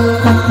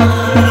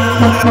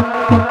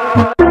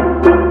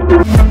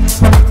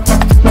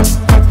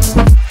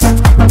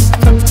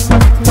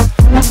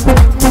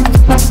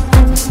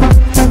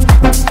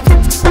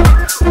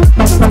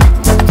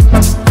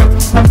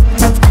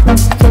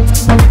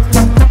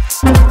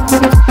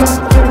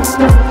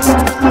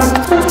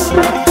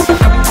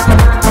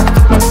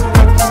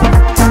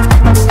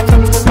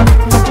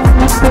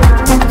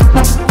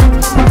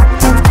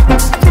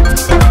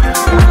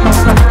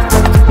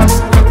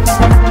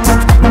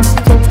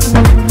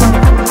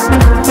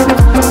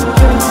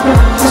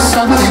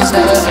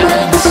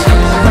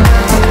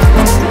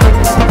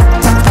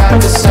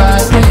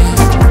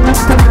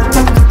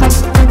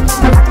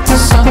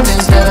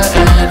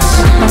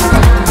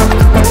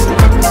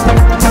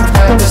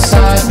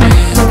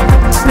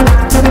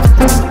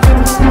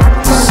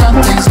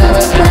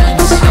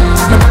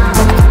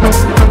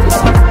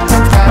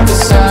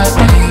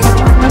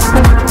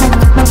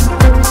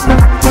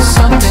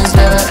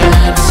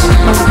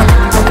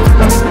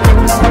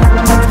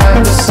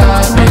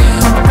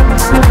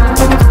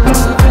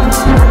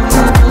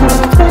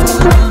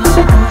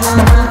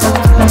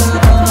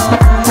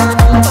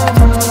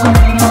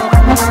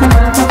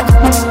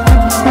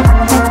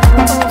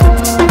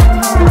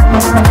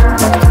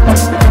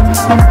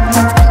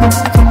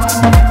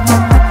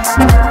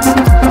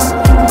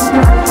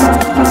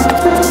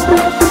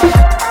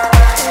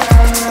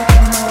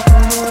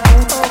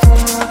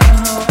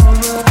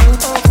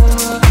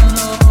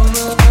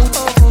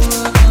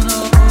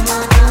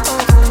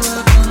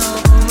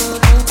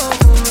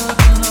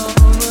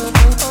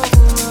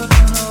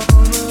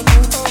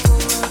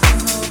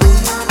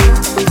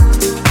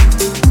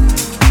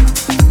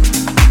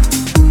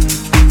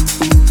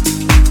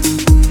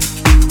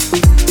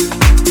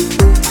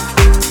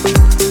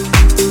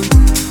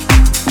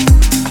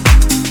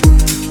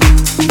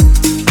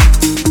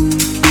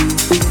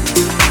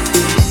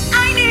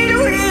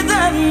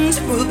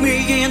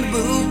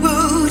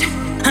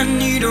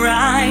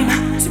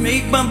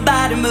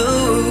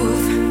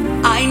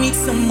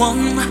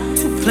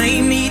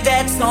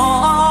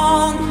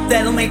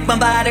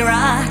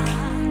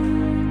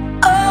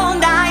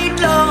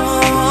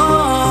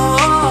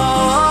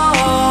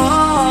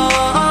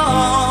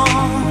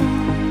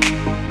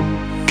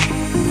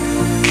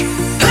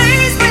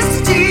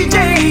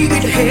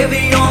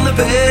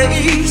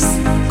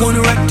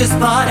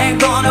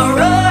 Gonna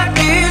rock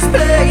this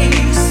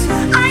place.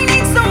 I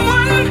need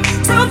someone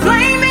to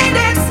play me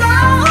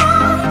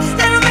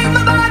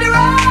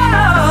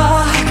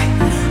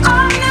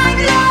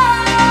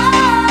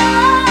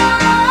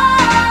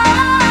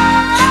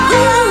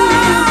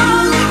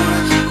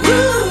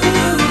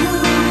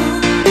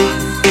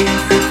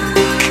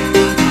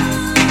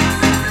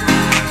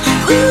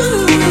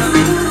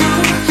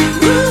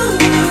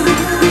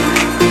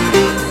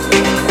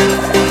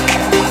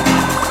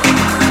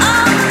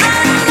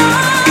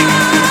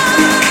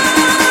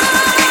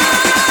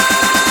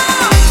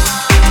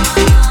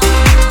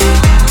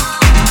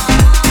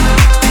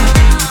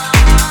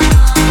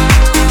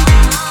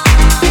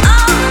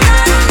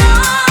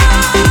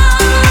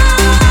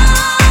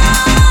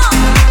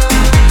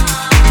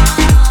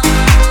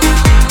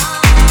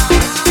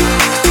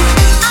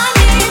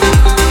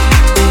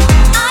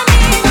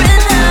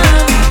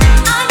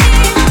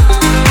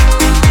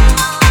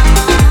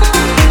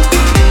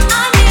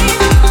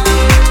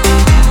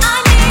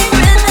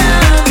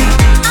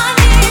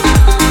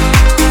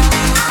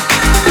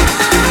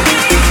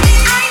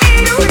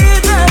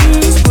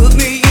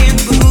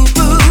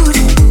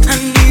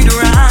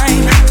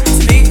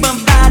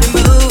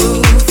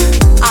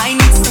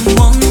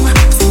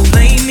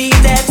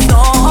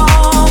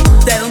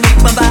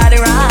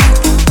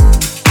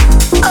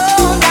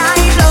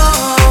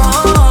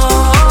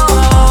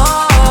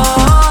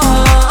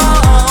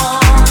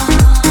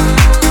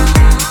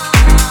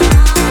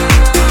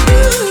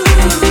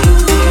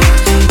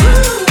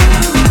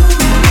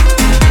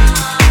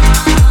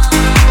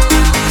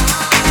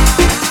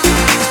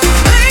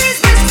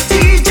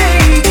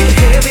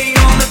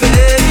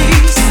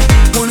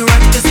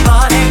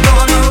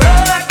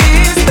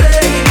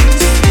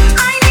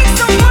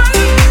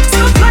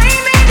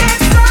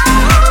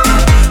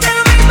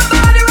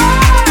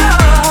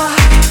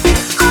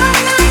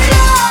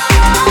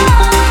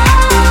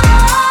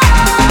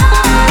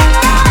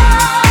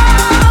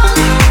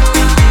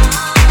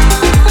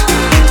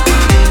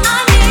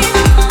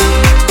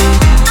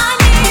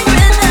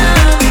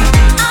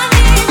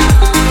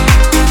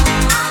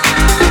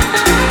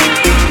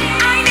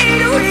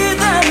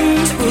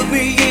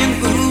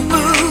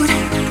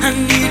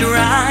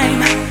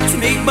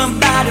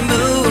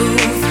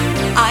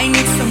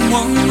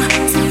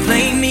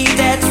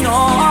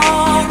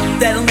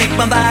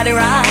my body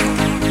rock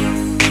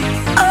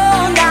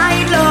all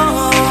night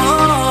long.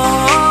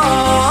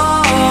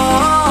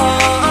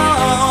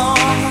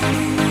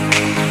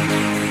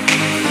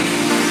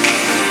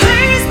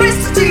 Please,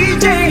 Mr.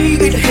 DJ,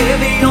 get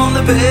heavy on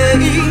the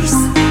bass.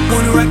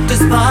 Wanna rock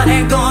this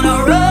party,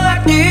 gonna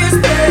rock this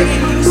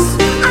place.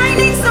 I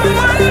need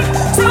someone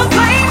to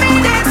play me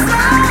that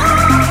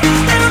song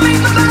that'll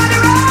make my body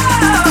rock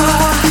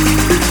all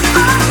night long.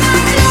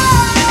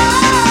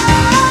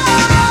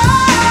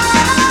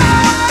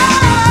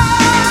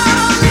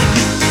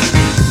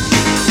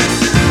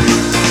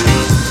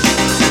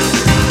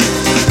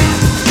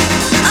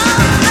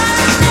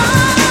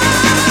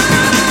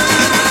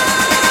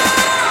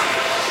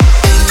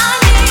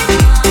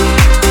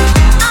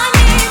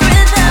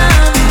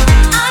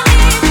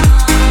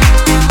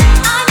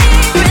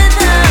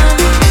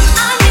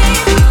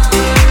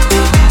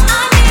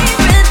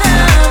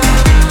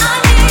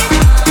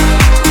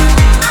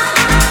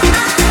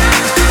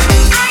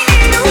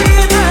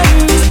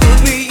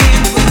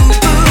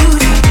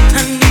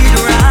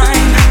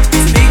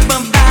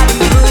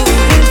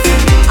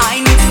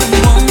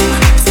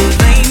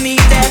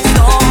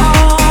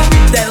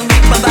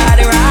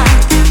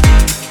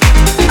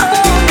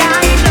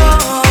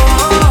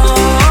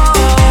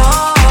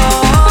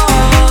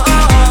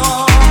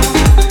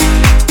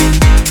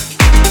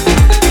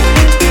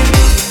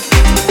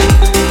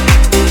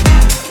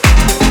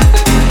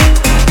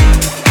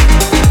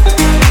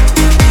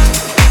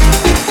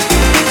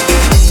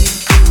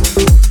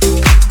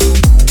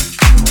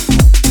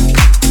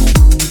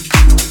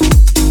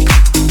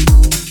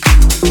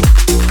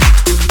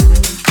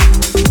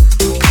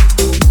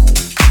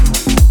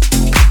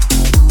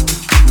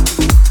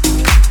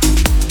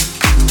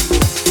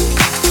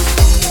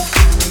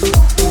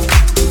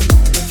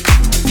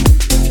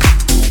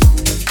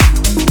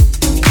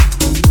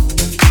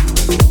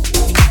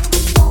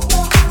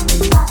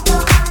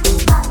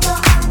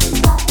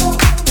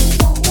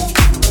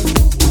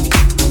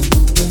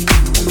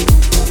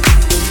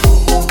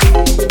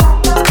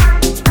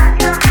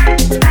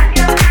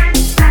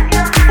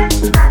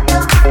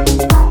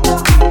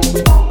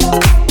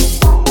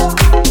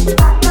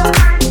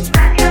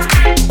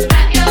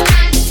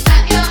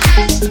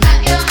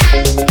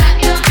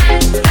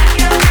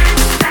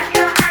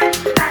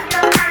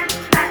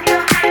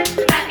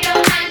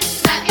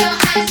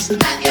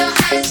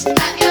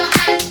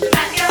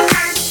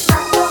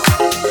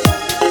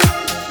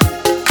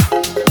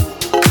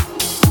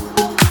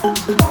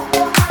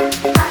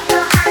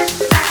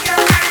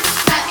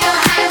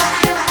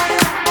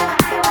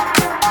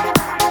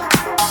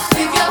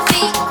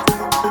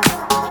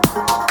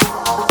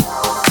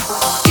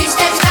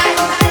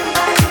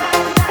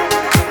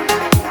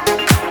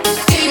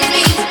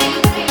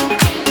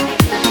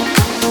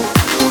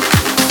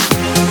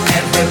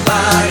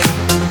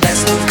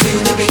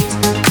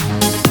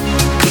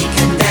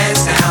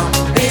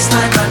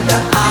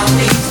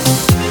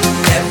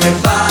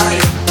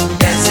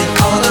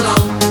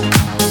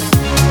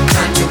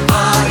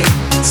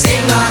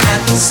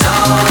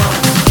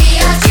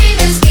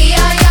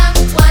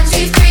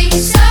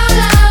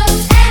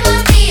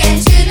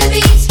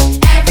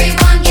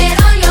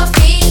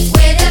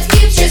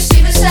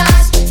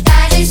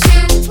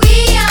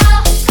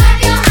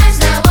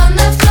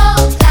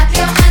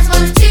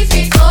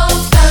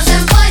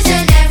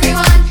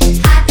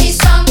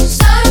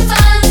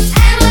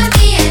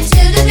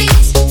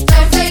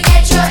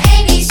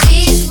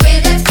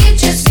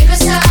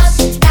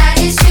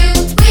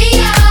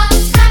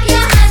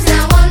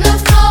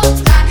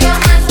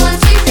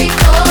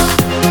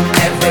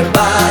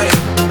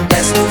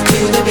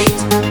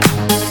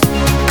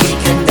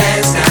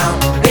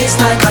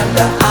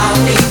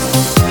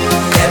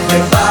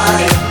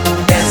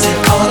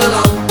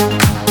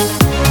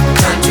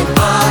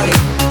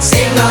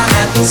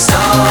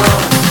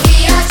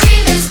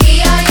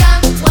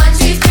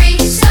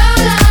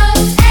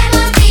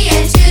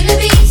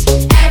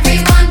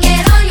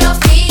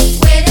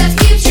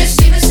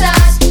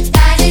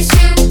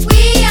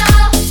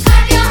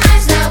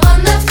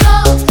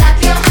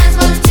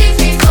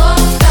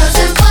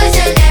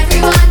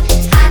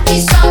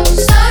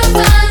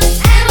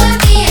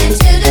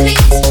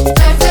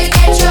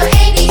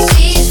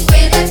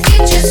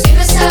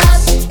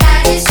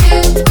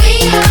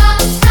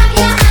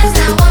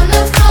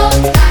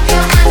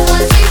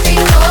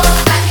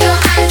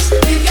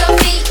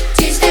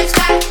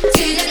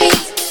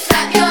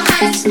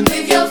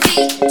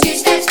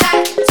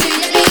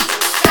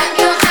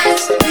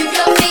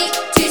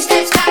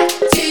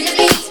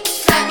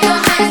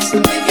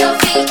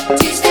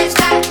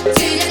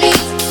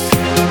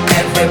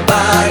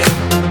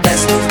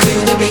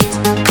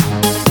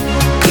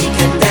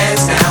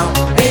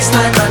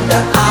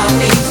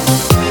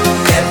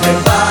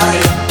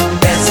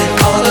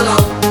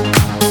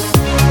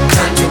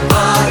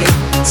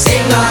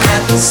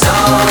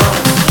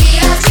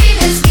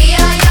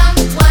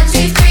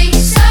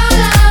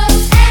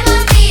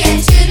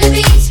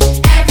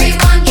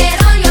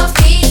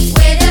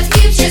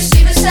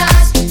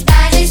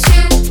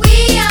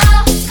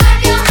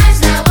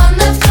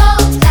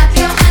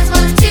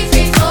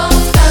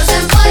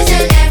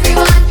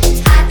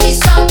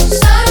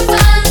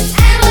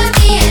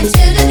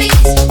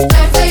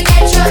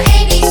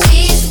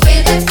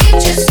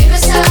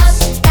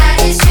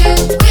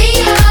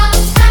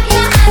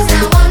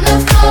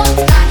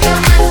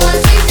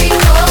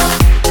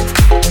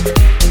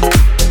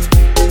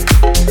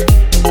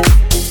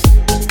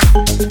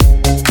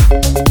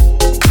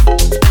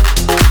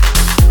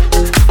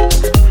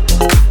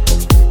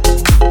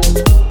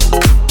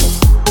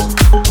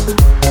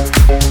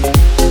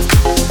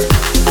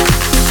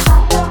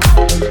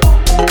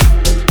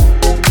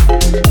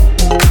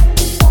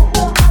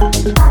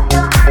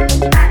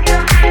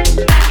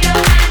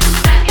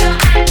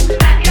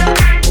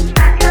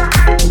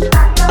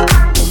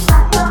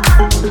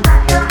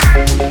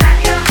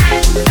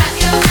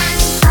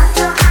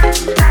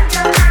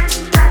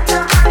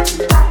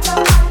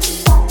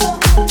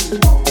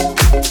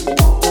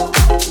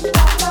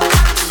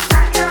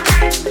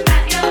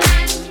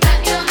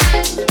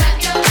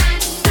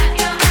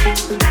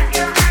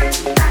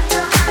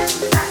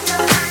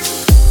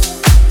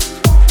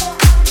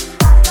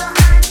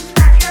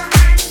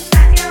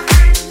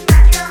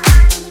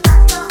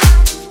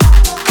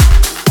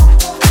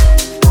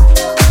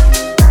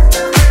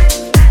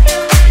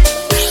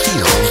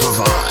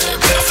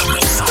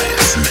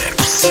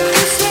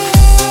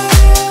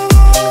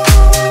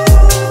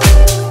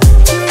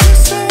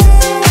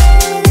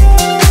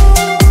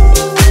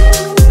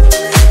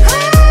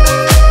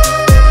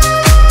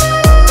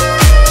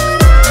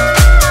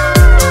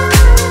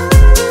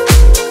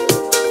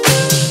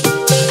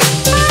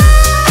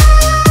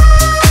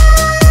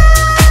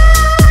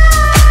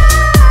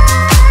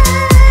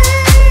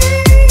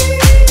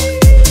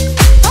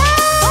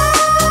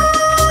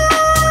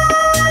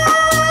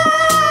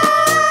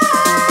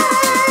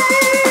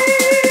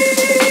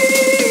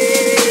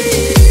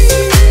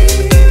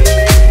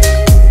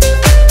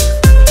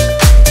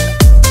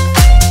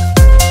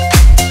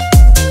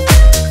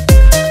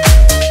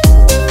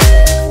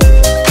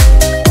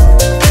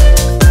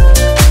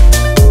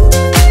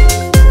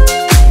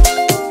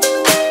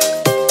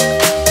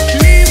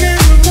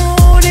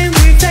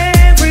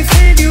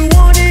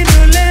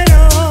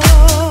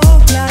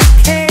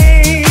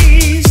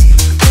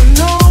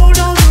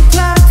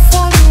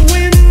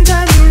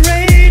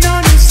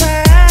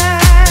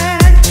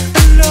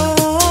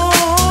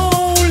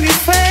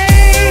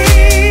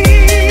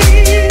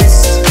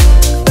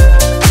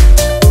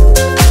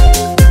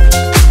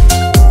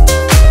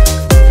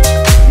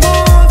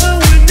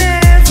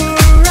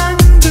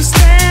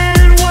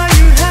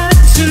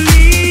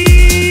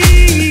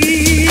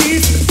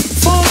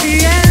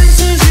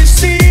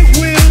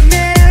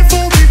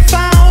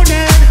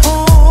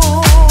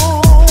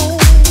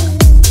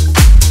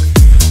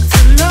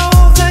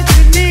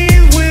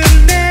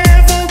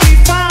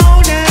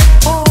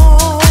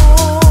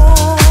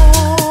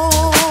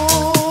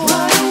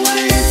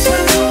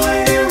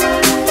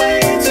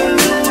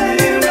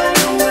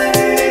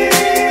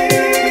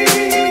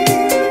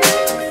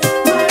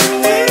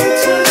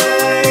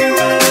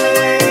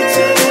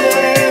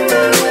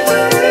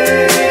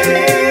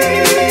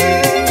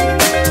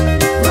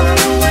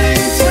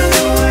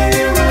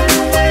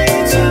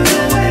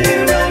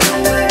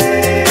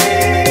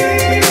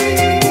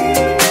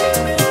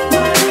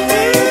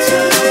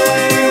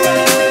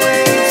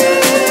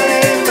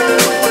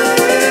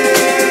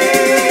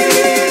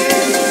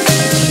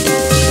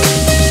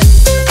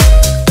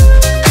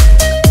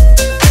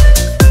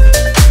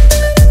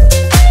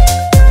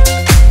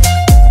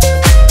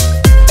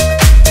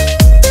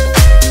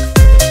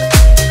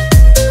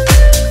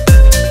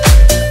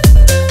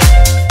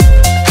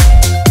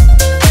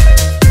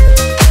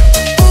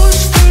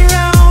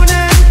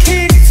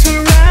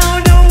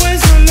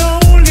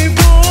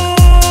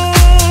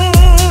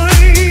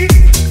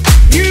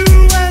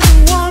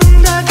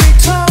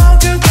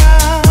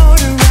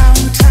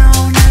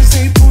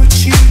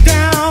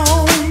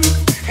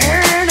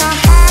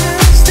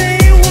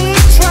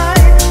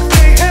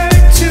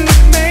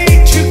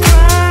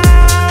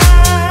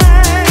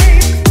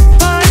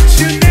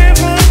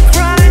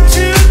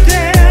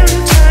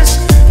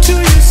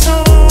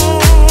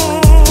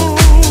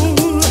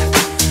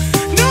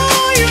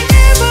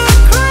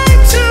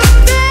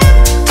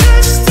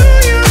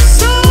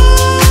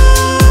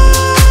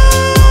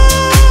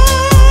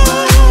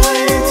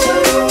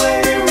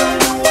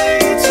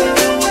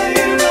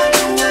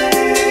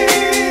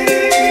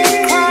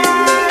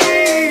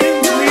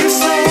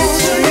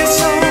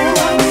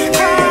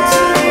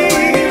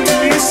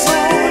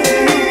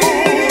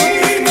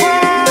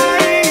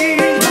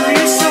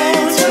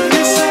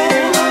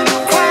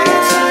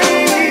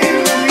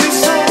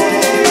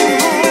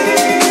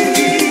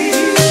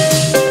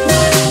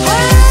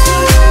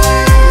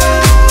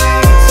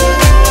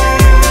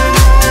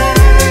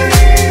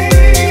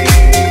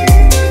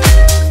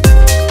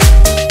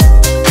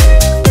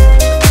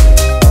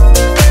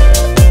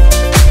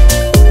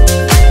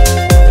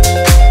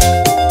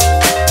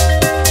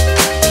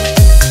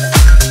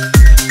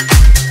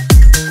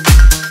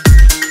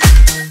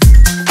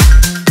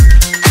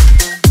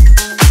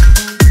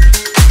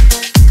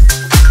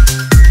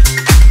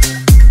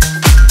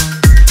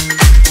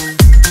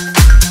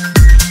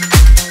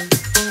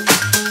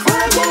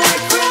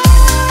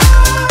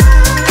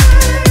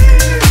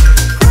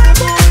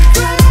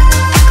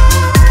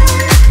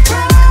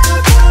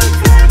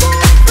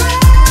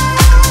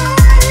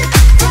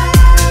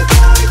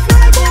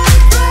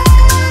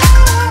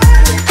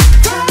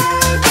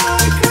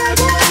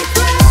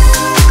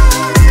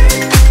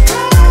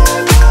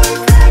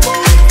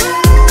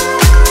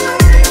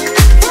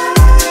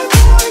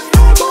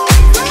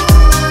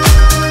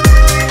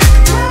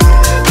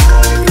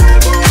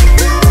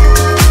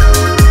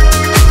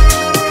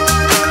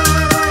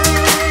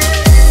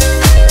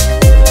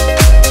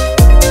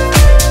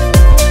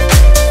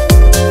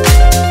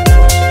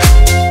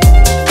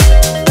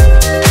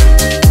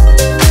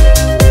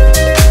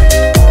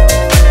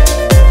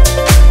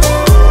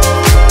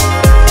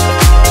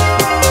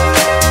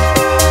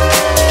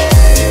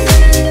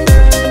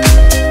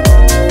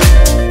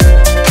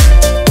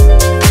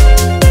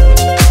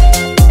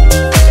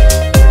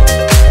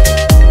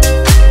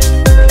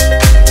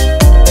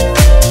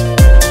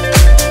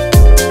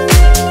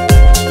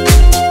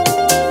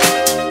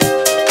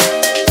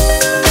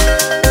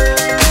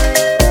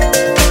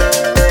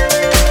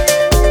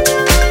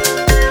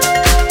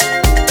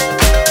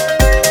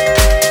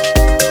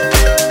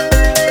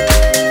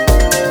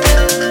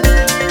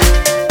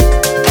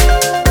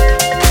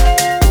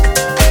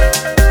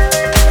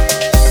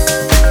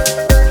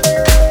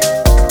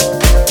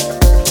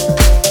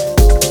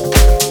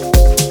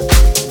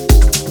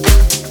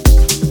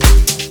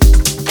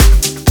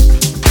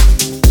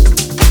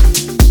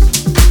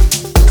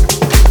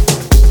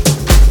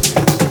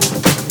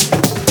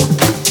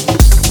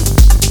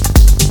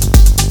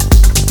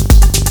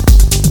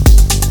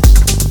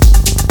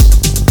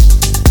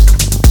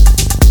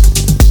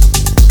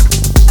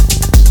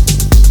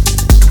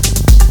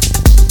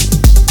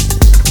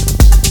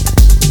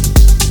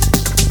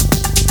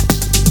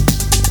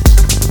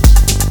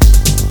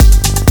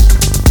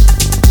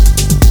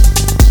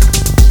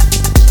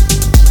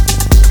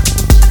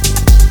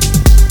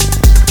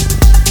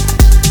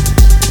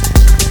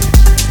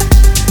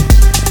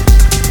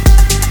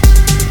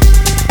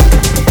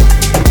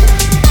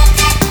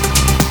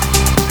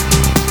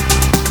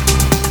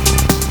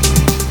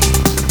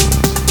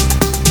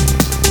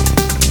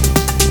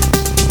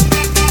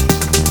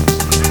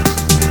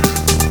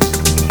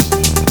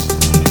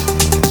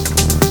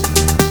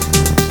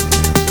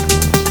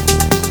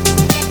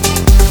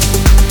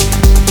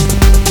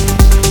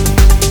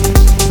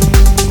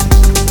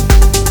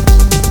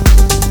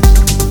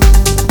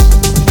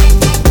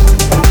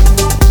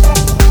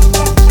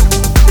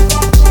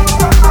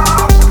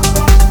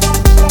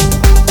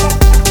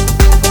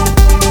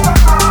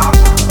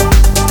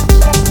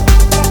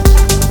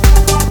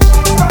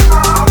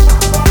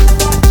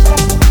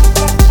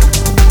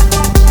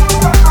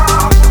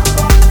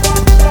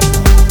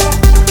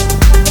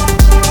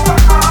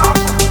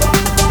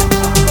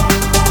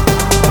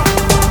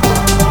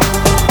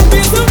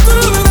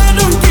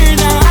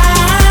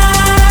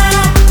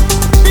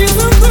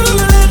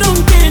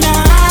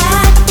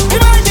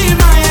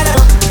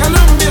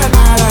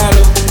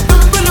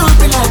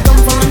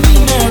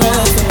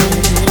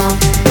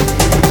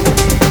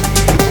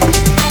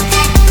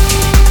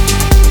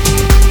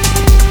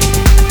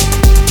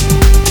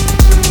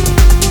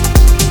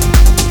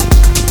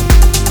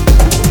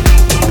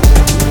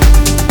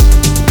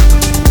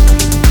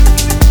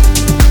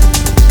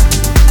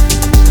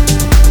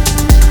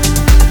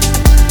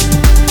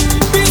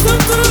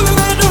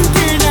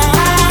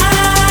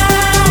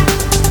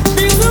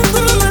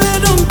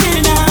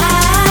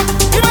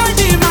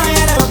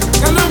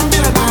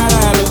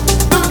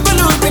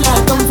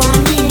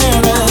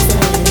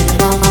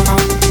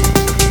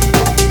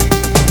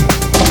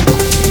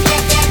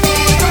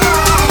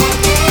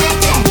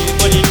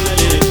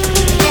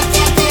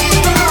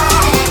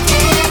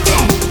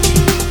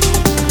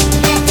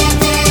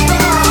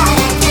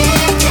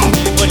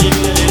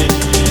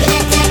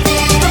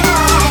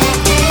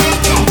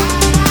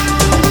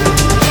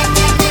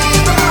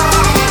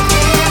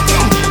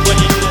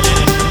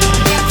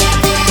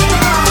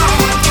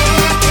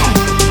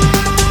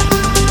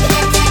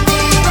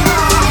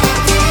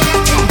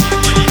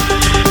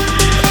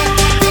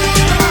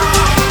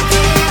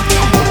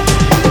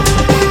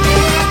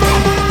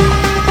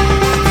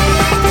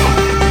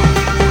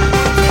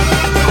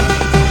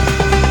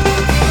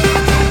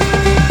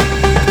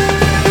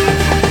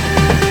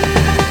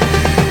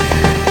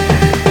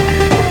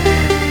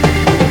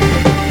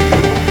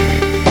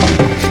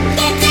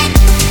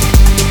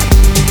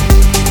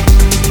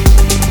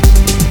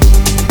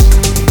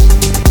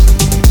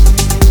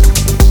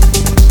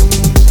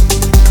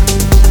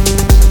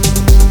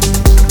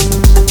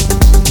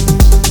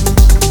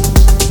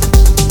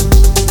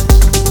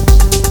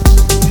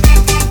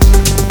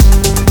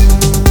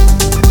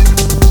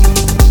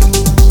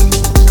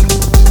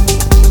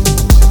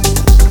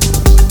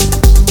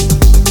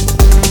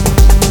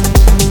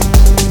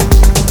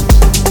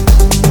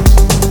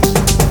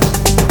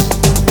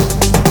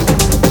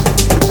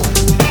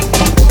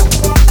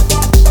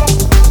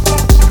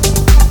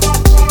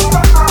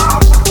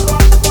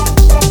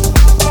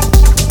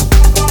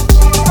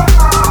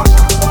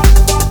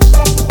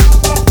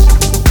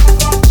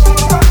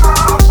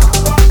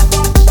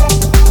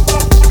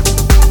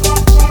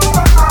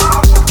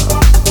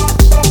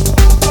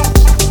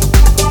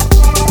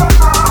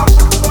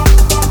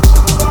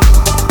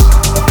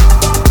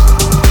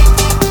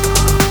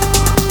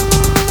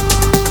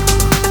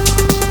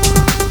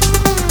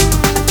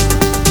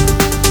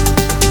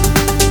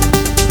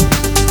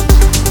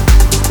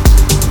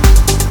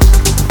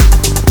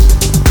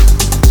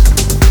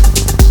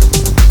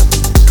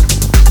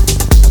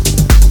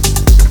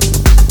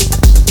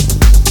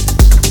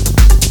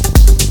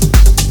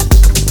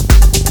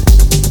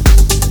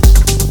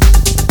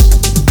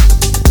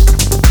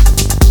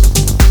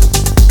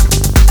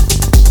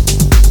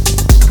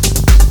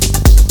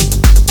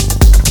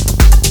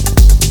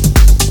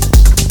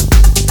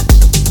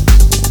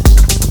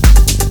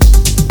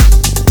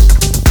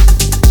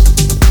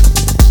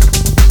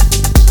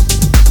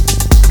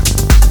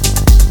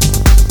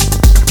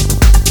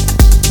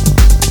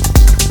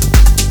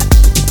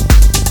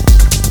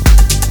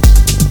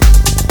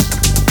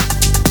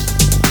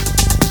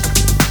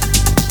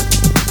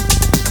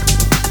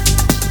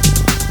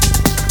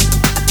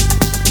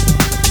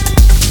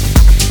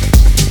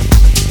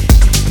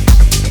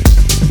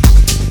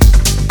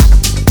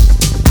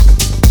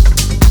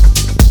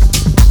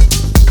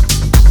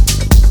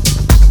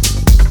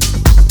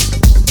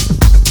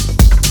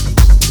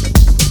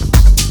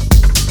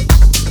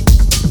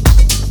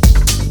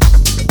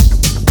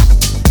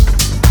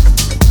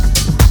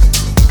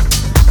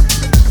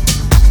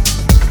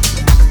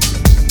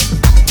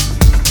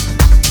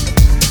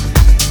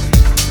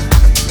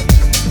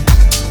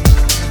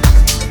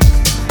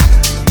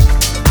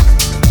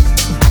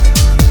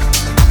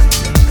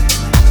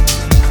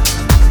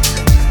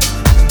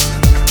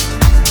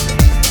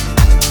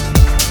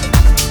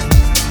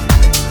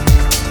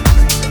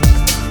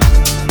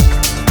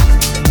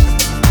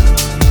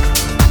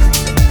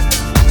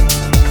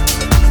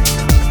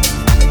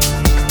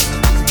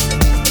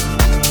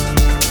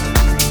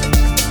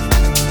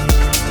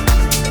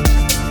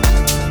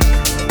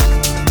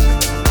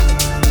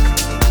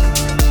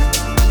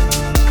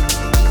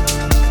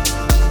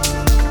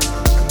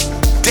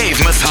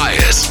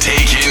 Matthias,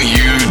 taking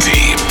you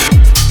deep.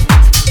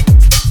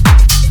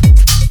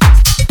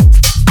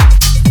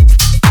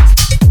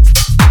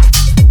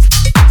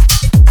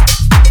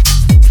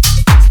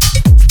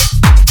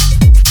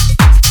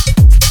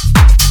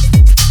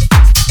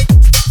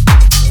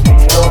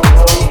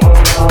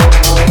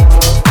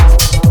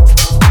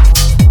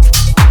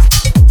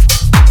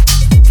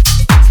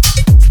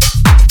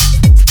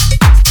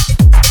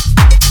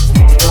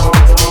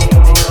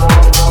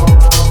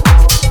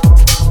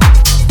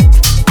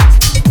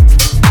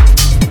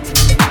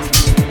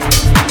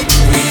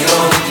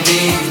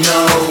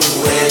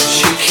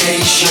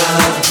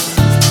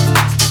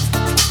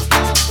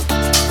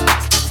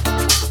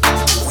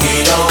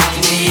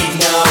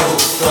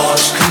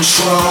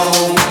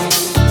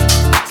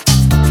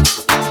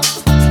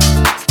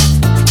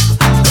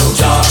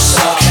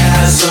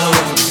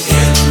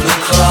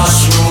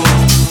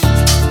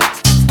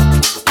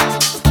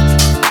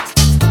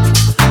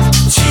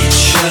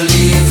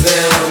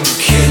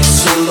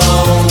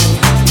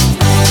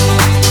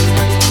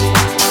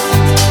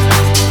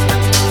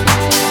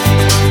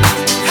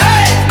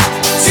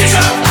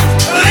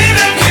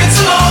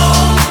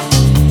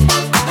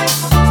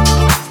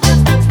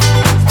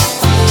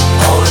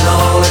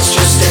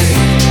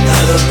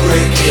 Another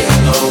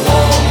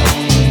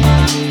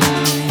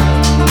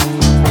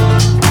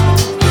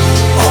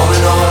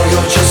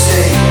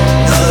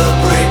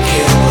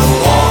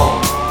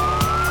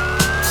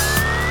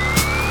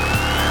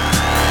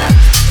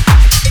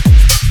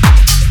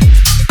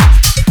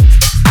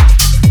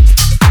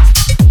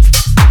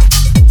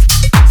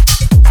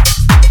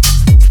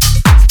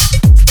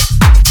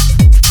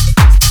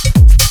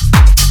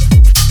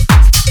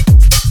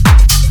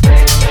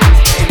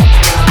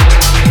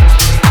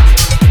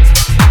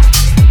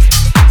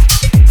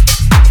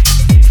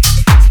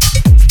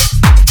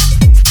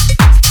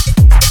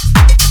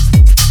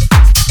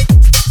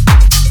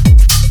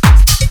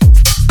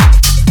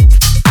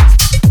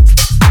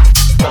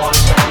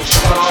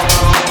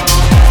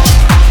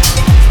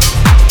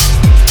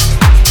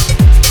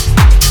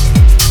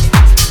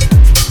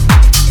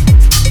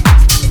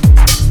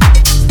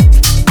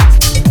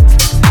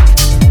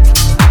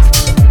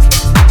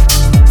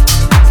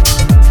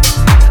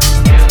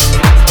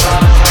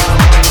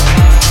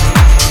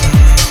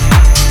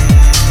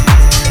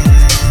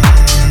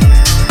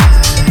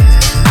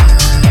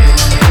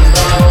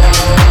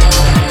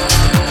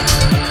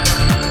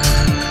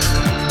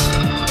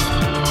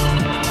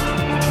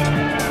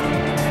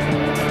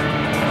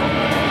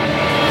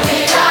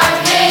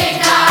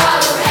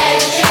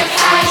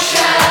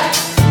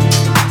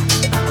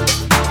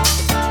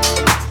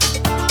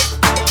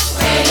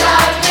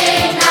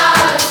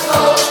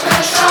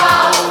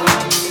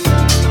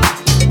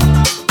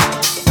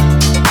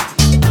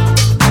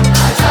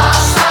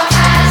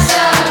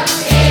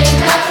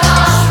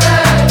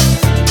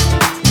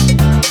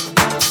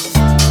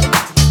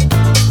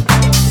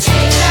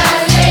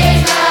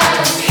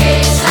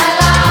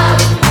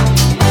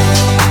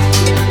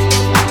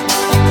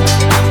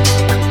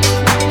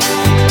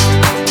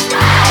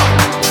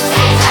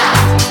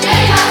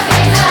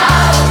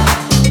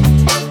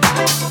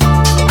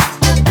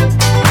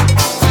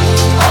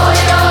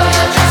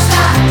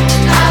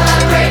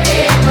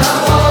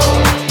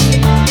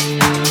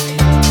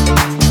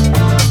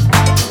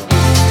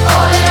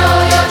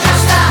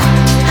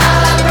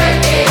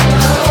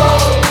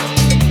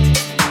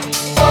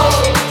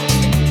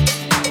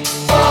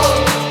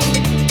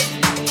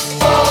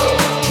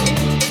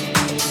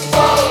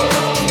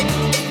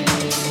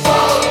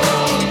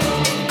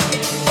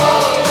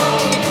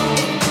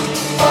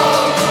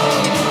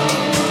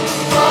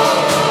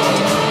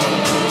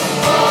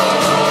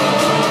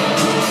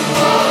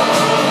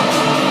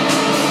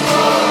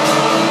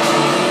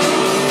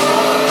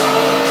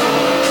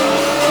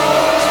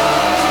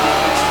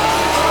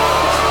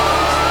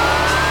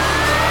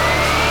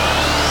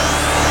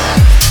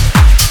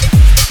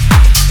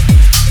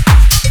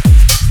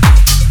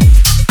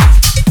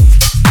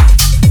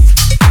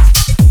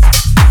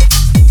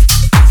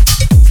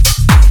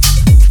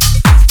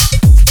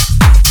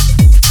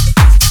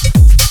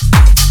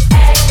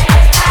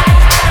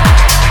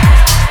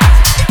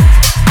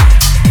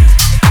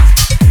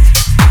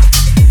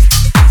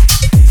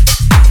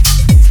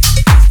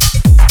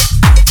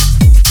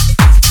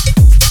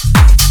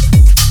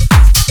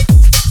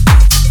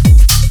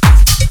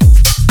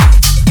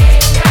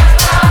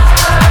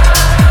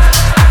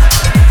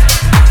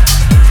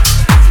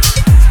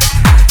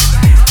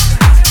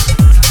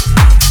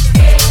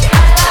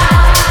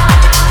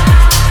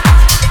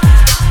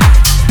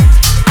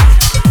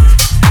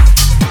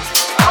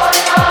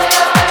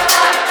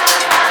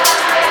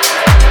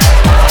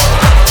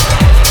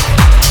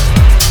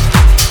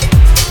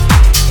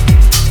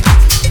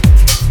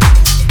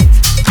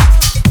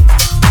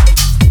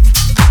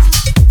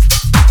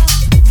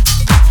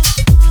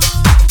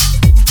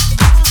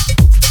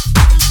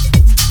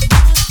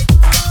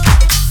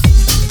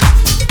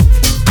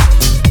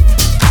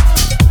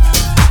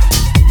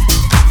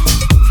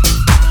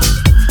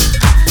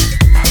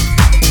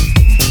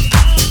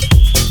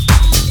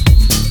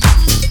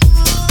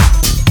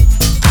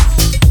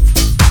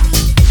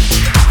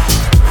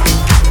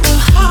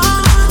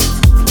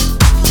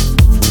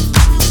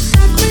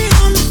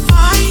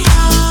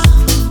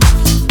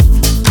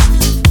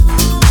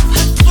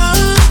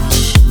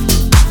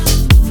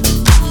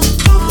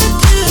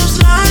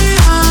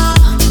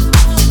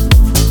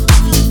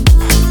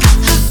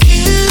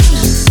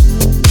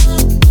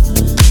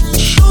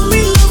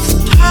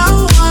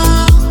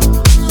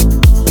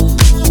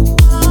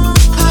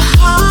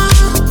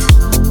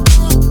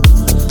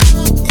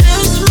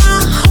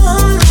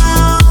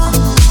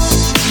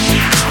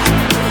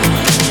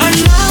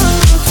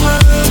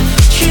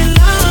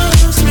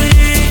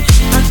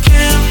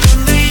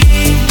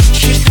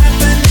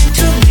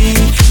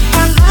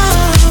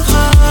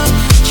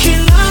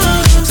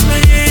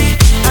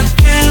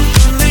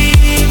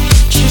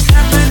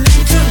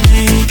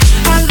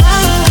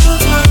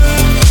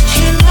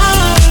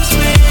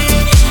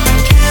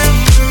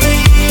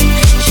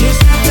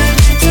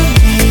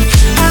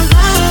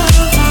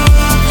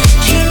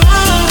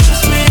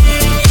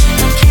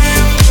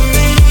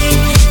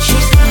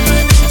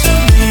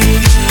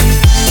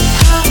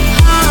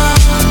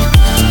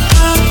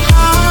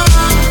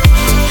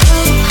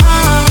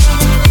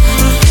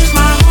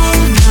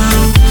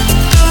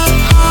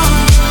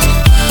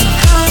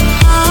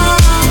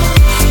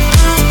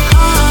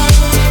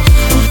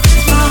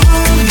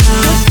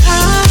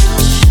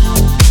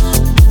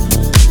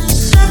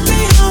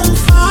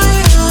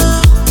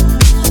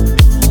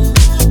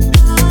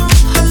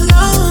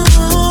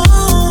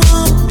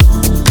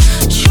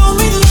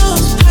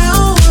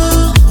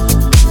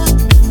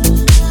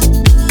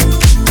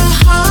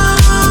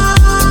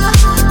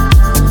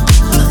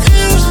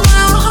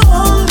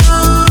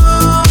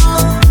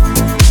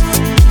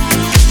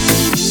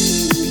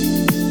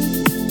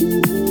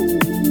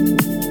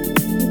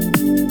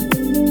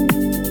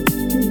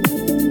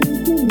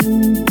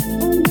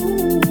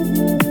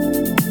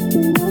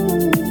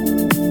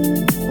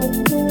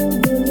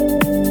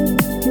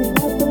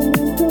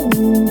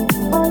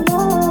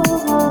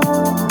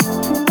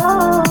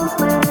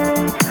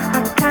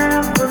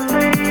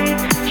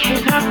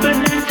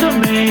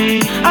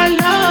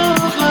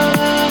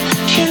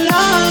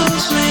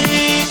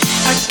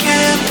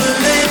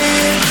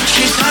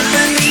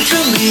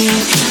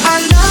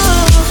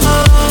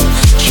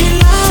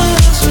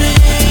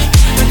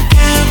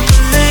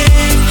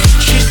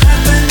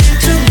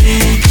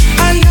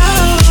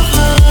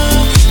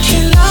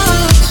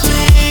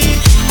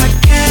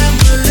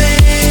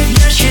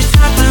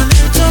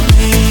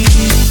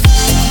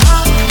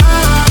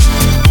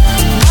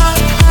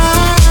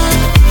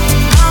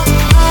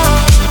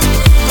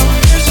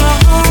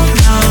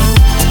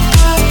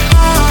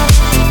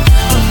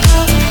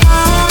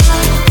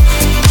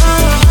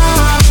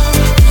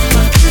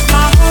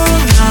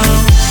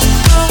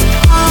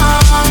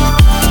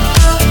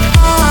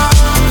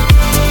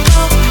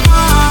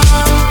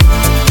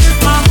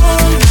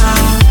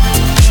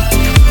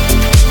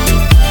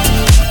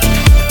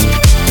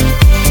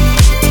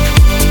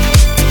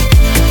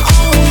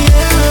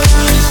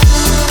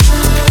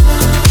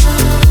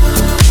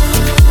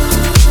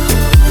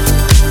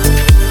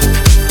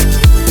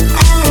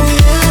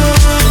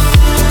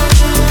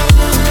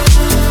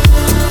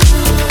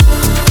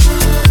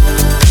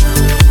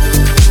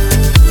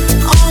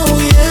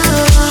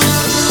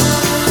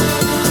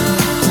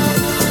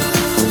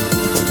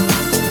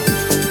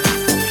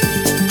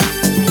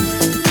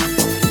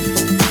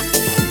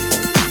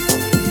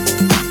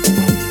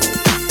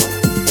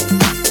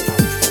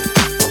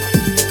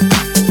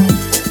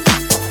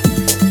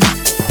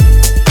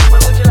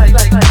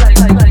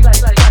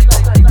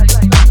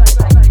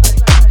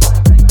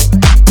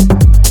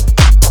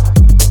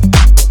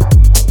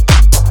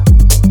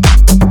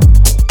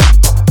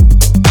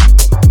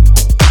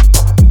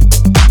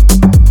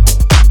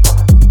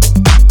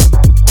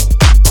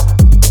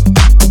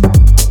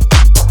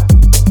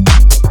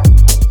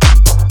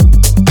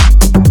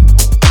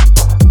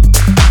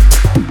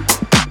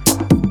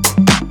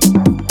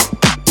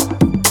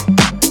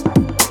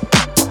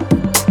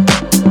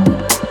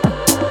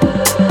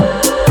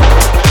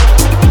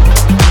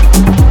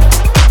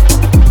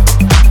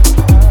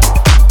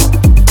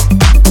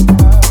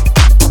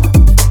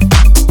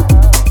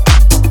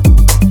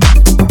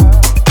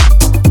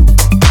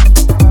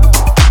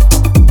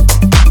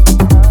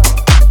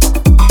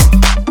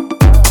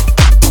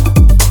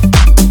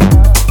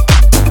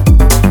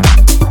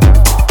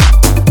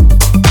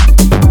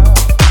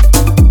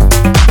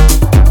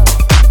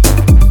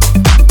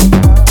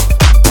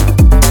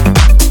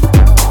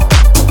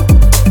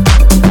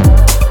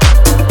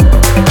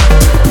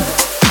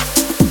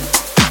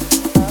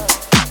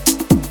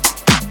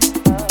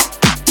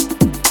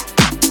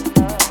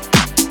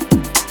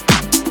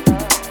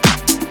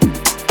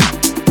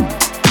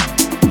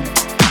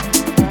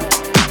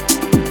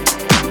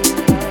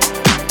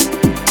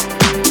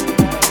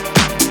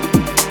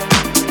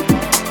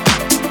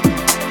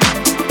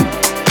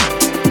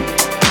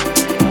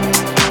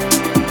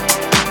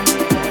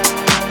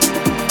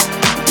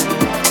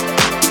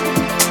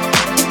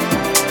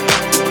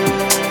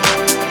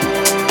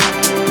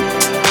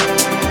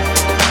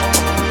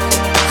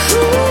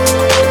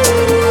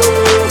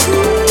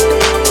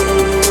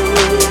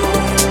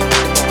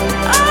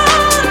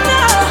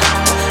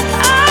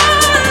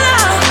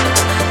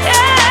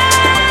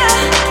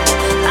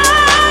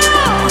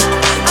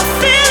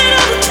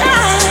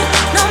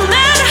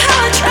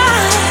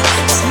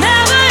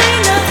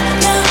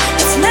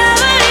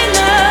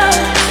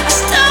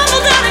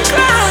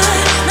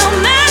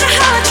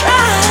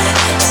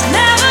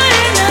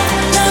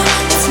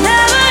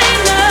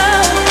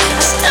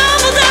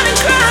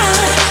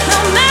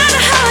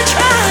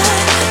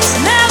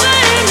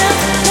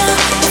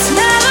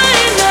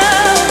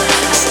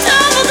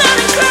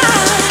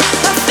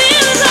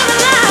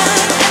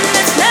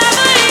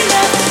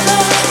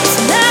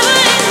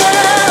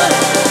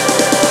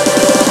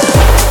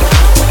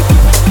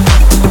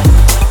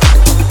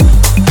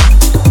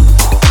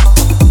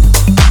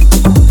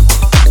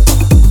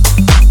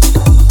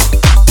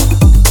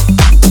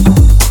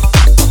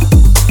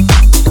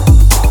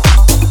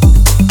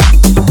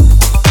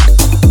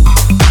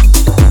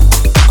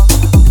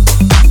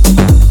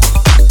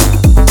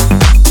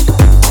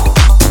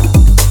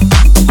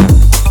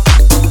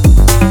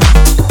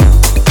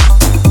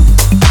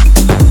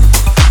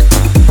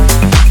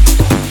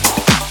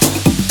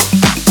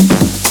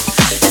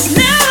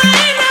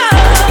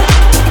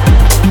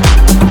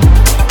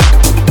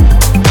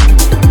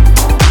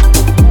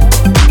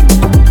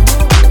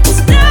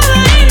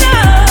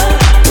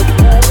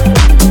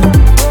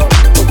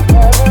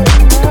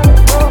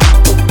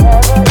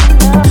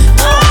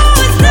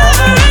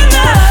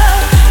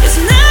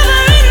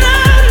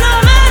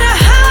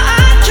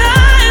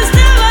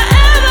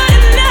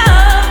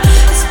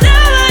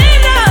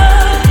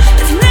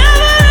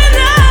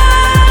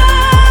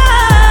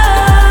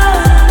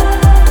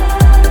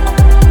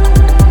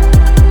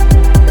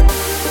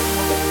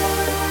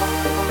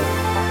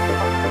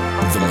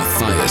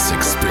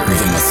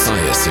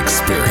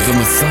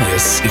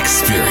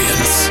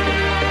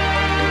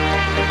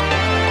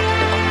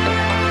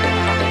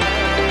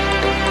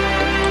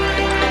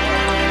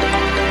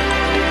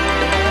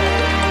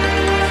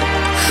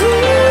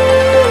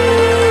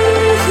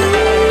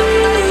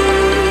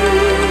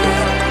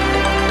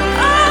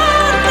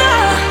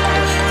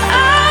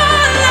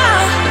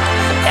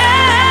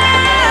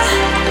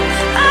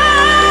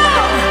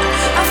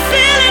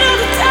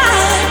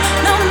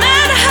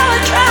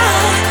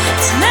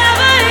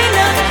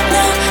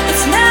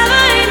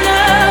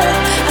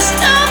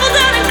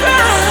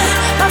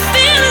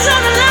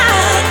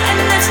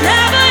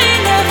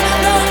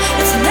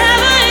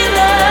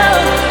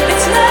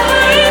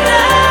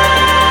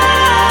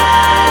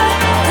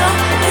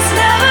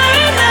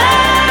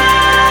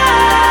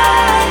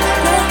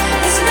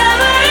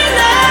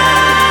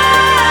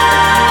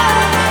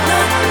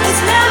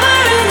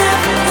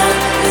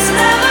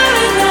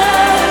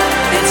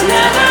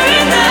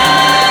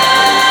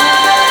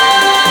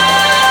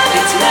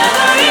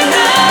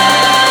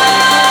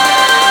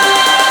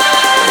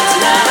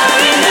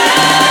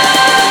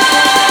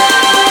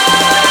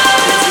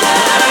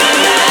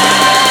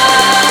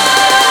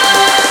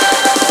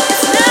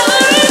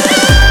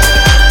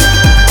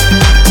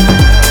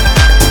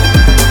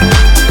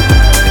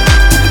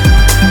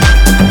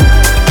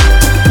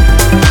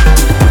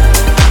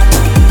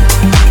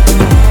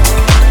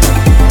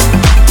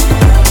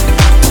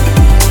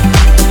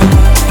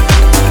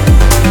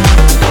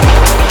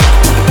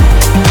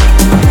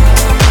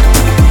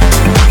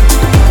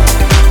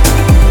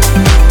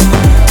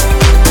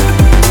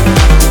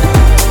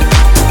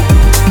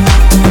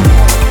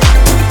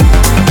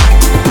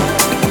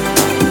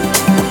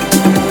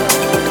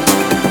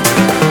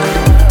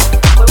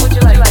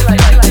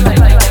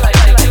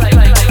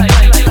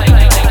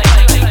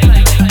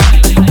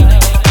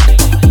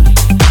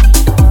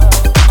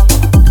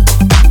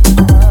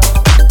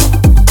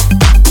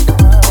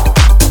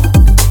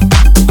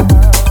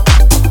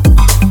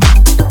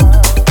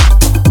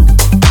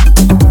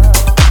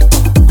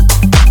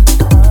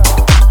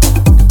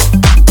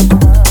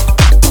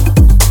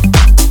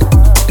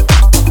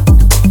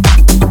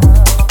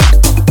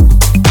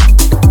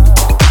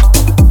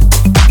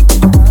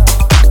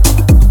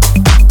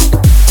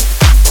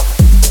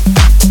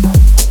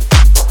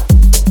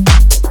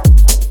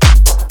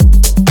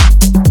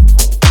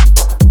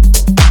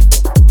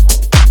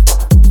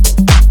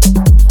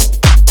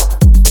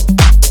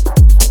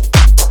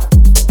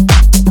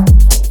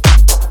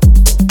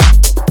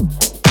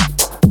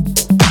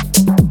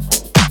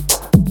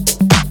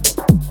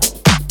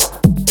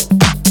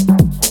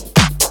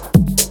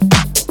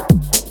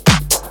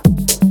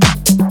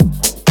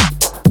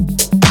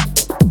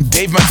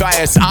Dave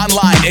Mathias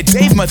online at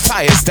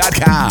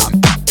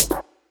DaveMathias.com.